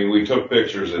breath. I mean, we took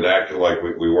pictures and acted like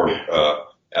we weren't out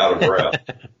of breath.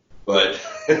 But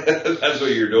that's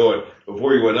what you're doing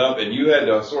before you went up, and you had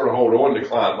to sort of hold on to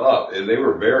climb up, and they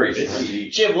were very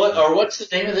steep. Jim, what's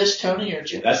the name of this, Tony or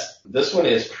Jim? This one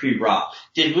is pre-rock.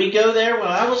 Did we go there when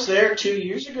I was there 2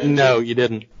 years ago? No, you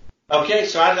didn't. Okay,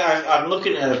 so I'm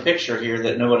looking at a picture here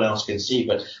that no one else can see,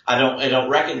 but I don't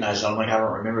recognize it. I'm like, I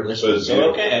don't remember this one.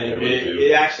 So okay,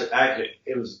 It actually,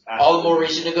 it was all the more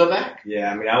reason to go back.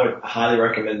 Yeah, I mean, I would highly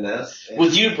recommend this.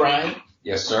 With you, Brian.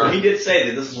 Yes, sir. Well, he did say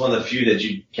that this is one of the few that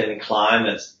you can climb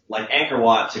that's like Angkor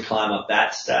Wat to climb up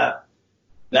that step.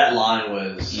 That line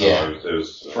was It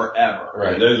was forever.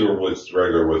 Right. And those were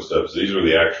regular wood steps. These were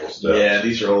the actual steps. Yeah,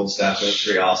 these are old steps. It's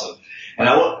pretty awesome. And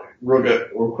I want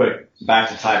real quick back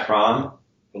to Thai Prom,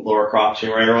 the lower crop tomb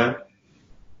right away.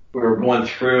 We were going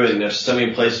through, and there's so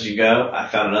many places you go. I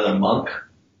found another monk.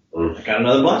 I got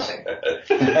another blessing.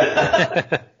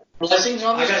 Blessings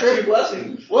on I this got trip? 2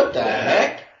 blessings. What the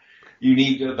heck? You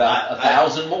need about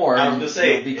 1,000 more. I was going to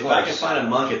say, You'll be if close. I can find a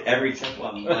monk at every temple,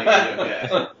 I might be okay.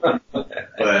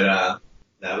 But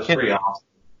that was pretty awesome.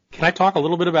 Can I talk a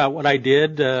little bit about what I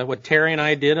did, what Terry and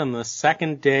I did on the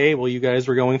second day while you guys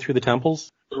were going through the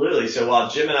temples? Absolutely. So while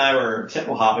Jim and I were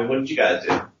temple hopping, what did you guys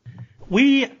do?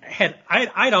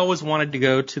 I'd always wanted to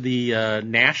go to the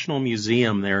National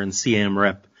Museum there in Siem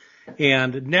Reap,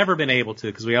 and never been able to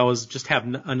because we always just have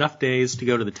enough days to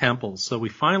go to the temples. So we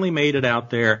finally made it out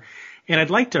there, and I'd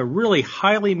like to really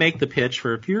highly make the pitch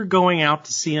for if you're going out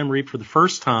to Siem Reap for the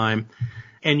first time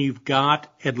and you've got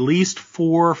at least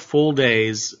 4 full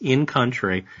days in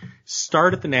country,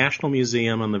 start at the National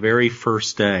Museum on the very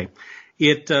first day.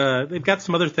 They've got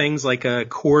some other things like a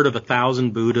court of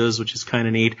 1,000 Buddhas, which is kind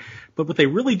of neat. But what they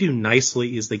really do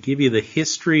nicely is they give you the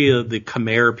history of the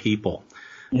Khmer people.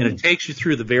 And it takes you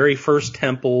through the very first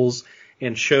temples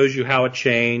and shows you how it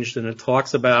changed. And it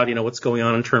talks about, what's going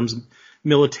on in terms of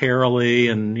militarily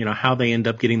and, how they end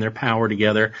up getting their power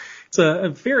together. It's a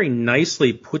very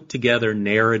nicely put together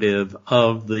narrative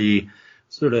of the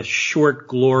sort of short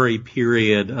glory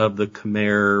period of the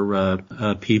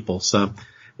Khmer people. So,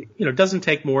 it doesn't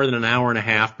take more than an hour and a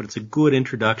half, but it's a good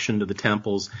introduction to the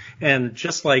temples. And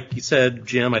just like you said,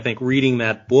 Jim, I think reading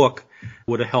that book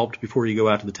would have helped before you go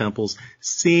out to the temples.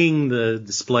 Seeing the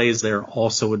displays there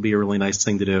also would be a really nice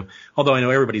thing to do. Although I know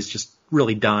everybody's just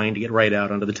really dying to get right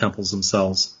out onto the temples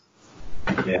themselves.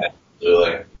 Yeah,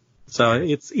 absolutely. So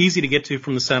it's easy to get to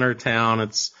from the center of town.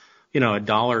 It's, a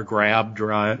 $1 grab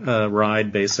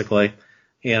ride basically,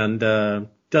 and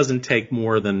doesn't take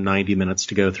more than 90 minutes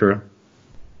to go through.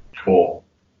 Cool.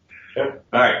 All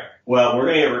right. Well, we're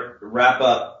going to wrap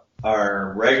up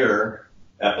our regular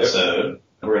episode.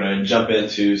 We're going to jump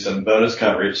into some bonus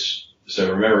coverage.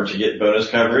 So remember, to get bonus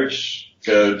coverage,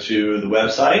 go to the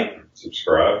website.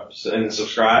 Subscribe. And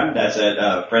subscribe. That's at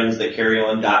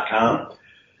friendsthatcarryon.com.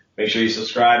 Make sure you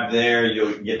subscribe there.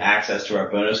 You'll get access to our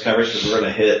bonus coverage because we're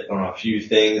going to hit on a few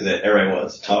things that everyone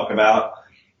wants to talk about,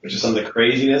 which is some of the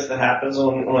craziness that happens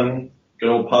on good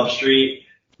old Pub Street.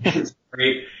 It's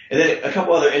great. And then a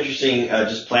couple other interesting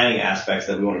just planning aspects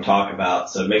that we want to talk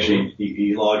about. So make sure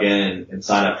you log in and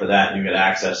sign up for that, and you get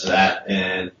access to that.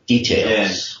 And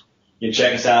Details. You can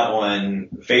check us out on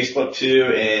Facebook too,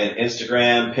 and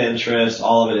Instagram, Pinterest.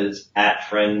 All of it is at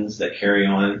Friends That Carry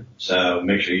On. So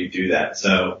make sure you do that.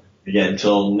 So again,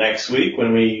 until next week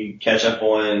when we catch up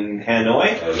on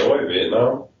Hanoi,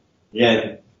 Vietnam.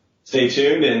 Again, stay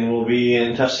tuned and we'll be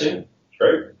in touch soon.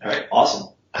 Great. All right. Awesome.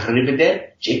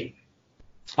 Arrivederci.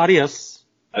 Adios.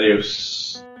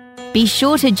 Adios. Be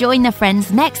sure to join the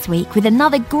friends next week with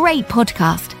another great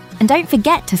podcast. And don't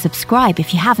forget to subscribe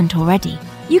if you haven't already.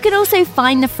 You can also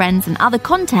find the Friends and other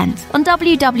content on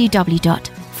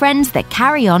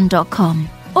www.friendsthatcarryon.com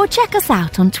or check us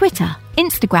out on Twitter,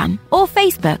 Instagram or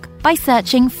Facebook by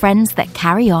searching Friends That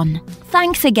Carry On.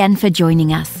 Thanks again for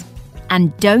joining us.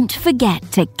 And don't forget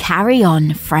to carry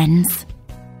on, friends.